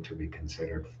be able to be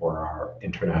considered for our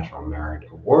International Merit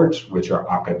Awards, which are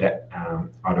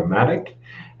automatic.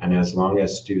 And as long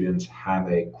as students have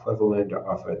an equivalent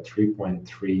of a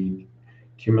 3.3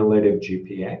 cumulative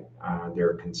GPA,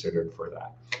 they're considered for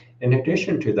that. In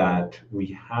addition to that, we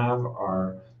have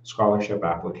our scholarship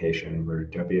application where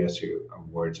WSU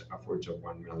awards upwards of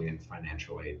 1 million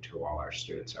financial aid to all our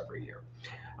students every year.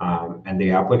 And the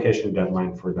application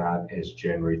deadline for that is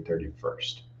January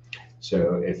 31st.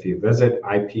 So if you visit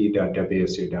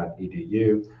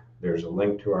ip.wsu.edu, there's a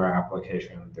link to our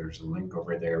application. There's a link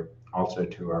over there also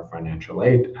to our financial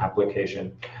aid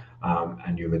application.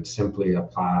 And you would simply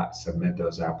submit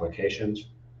those applications.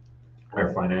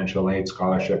 Our financial aid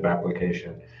scholarship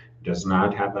application does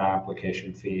not have the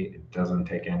application fee. It doesn't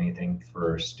take anything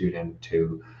for a student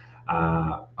to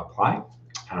apply,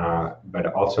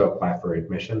 but also apply for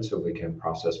admission so we can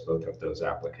process both of those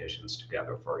applications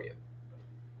together for you.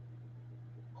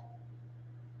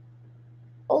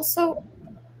 Also,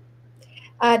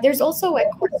 there's also a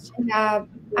question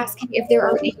asking if there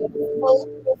are any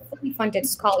fully funded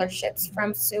scholarships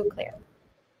from SUCLAIR.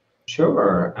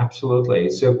 Sure, absolutely.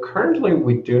 So currently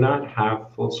we do not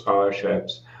have full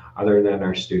scholarships other than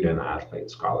our student athlete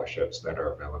scholarships that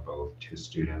are available to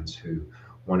students who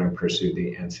want to pursue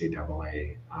the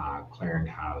NCAA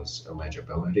clearinghouse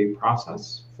eligibility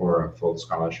process for a full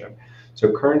scholarship.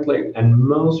 So currently, and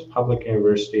most public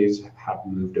universities have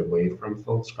moved away from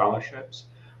full scholarships,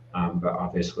 but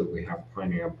obviously we have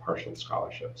plenty of partial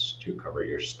scholarships to cover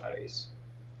your studies.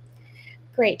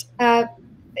 Great.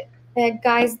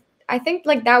 Guys, I think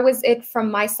like that was it from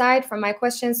my side, from my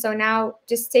questions. So now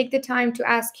just take the time to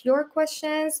ask your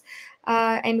questions,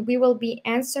 and we will be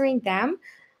answering them.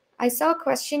 I saw a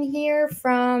question here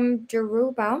from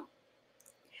Daruba.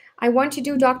 I want to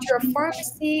do Doctor of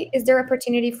Pharmacy. Is there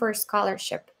opportunity for a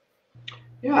scholarship?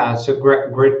 Yeah, so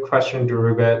great question,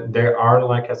 Daruba. There are,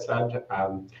 like I said,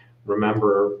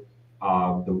 remember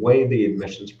the way the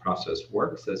admissions process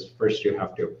works is first you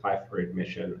have to apply for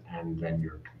admission and then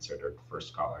you're considered for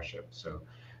scholarship. So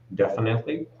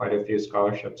definitely quite a few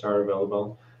scholarships are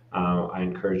available. I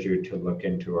encourage you to look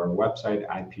into our website,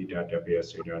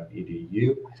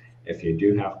 ip.wsu.edu. If you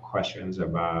do have questions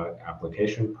about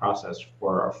application process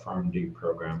for our PharmD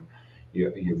program,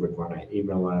 you would want to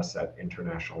email us at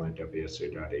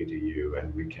international@wsu.edu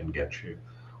and we can get you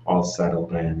all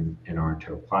settled in order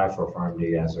to apply for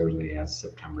PharmD as early as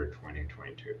September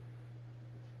 2022.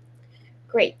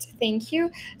 Great, thank you.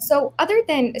 So, other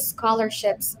than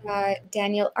scholarships,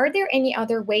 Daniel, are there any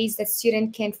other ways that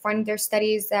students can fund their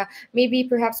studies? Maybe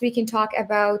perhaps we can talk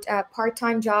about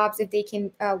part-time jobs if they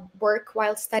can work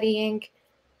while studying.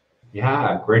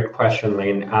 Yeah, great question,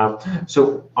 Lane.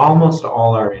 So almost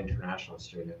all our international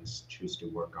students choose to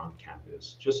work on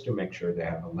campus just to make sure they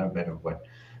have a little bit of what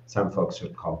some folks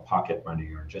would call pocket money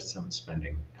or just some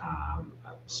spending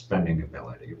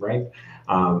ability, right?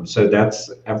 So that's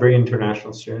every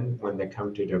international student when they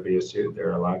come to WSU,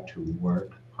 they're allowed to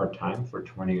work part-time for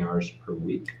 20 hours per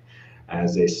week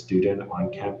as a student on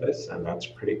campus, and that's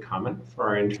pretty common for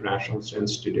our international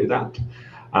students to do that.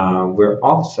 We're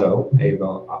also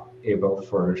able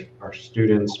for our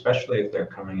students, especially if they're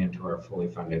coming into our fully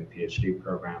funded PhD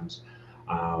programs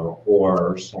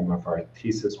or some of our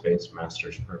thesis-based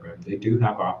master's program, they do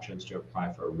have options to apply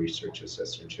for research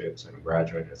assistantships and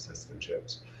graduate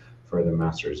assistantships for the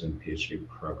master's and PhD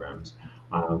programs.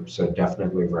 So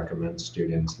definitely recommend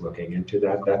students looking into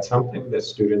that. That's something that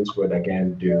students would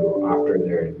again do after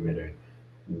they're admitted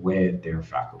with their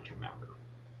faculty member.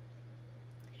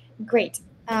 Great.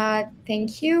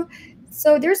 Thank you.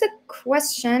 So there's a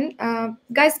question.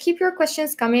 Guys, keep your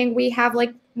questions coming. We have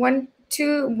like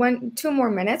two more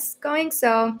minutes going,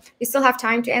 so we still have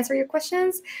time to answer your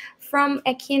questions. From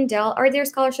Akindel, are there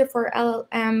scholarship for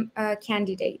LLM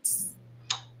candidates?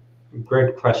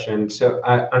 Great question. So,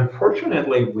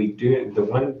 unfortunately, we do the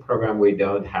one program we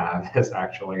don't have is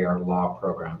actually our law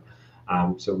program.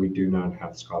 So we do not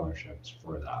have scholarships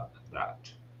for that.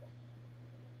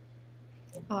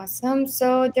 Awesome.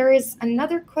 So there is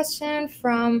another question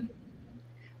from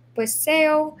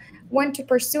Paseo. Want to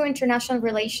pursue international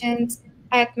relations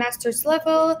at master's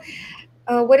level?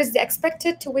 What is the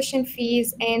expected tuition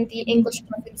fees and the English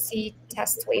proficiency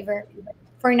test waiver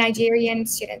for Nigerian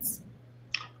students?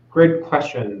 Great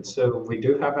question. So we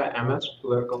do have an MS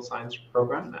Political Science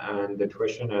program, and the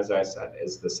tuition, as I said,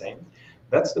 is the same.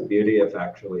 That's the beauty of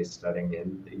actually studying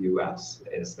in the U.S.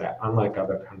 is that unlike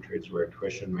other countries where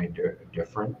tuition may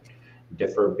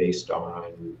differ based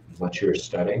on what you're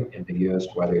studying in the U.S.,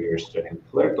 whether you're studying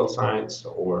political science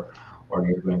or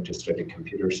you're going to study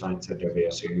computer science at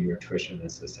WSU, your tuition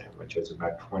is the same, which is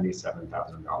about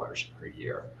 $27,000 per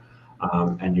year.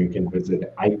 And you can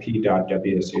visit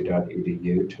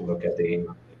ip.wsu.edu to look at the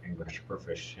English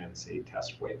proficiency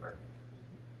test waiver.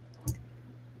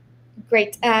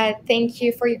 Great. Thank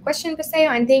you for your question,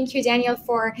 Paseo, and thank you, Daniel,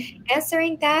 for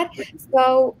answering that.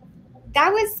 So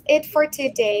that was it for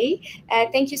today.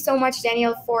 Thank you so much,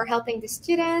 Daniel, for helping the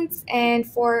students and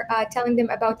for telling them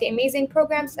about the amazing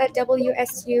programs at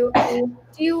WSU.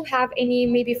 Do you have any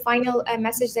maybe final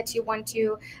message that you want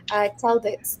to tell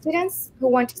the students who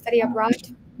want to study abroad?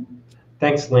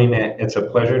 Thanks, Lena. It's a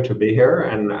pleasure to be here.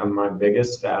 And my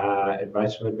biggest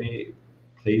advice would be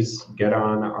please get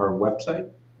on our website,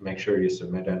 make sure you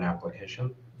submit an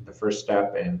application. The first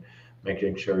step in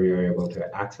making sure you're able to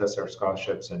access our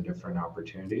scholarships and different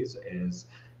opportunities is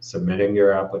submitting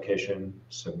your application,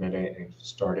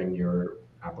 starting your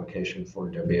application for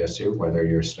WSU, whether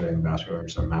you're studying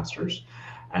bachelor's or master's.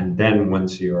 And then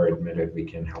once you're admitted, we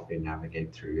can help you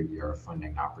navigate through your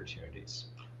funding opportunities.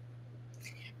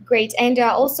 Great. And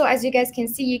also, as you guys can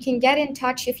see, you can get in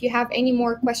touch if you have any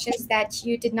more questions that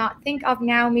you did not think of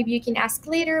now. Maybe you can ask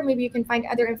later. Maybe you can find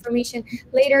other information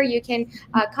later. You can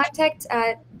contact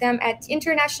them at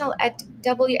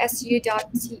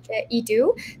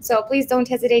international@wsu.edu. So please don't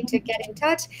hesitate to get in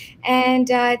touch. And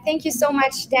thank you so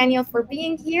much, Daniel, for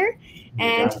being here.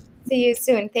 And see you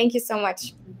soon. Thank you so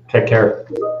much. Take care.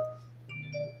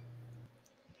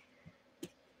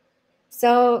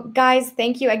 So, guys,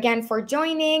 thank you again for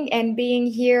joining and being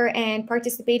here and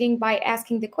participating by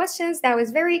asking the questions. That was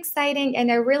very exciting.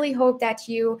 And I really hope that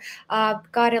you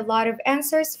got a lot of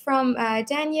answers from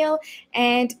Daniel.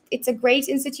 And it's a great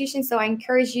institution. So, I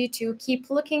encourage you to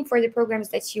keep looking for the programs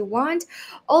that you want.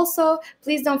 Also,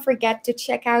 please don't forget to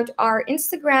check out our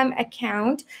Instagram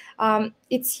account.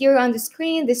 It's here on the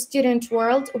screen, the Student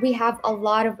World. We have a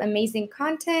lot of amazing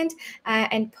content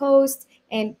and posts,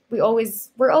 and we're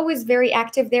always very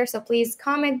active there. So please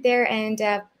comment there and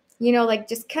like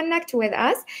just connect with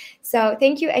us. So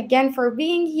thank you again for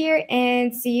being here,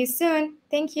 and see you soon.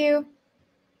 Thank you.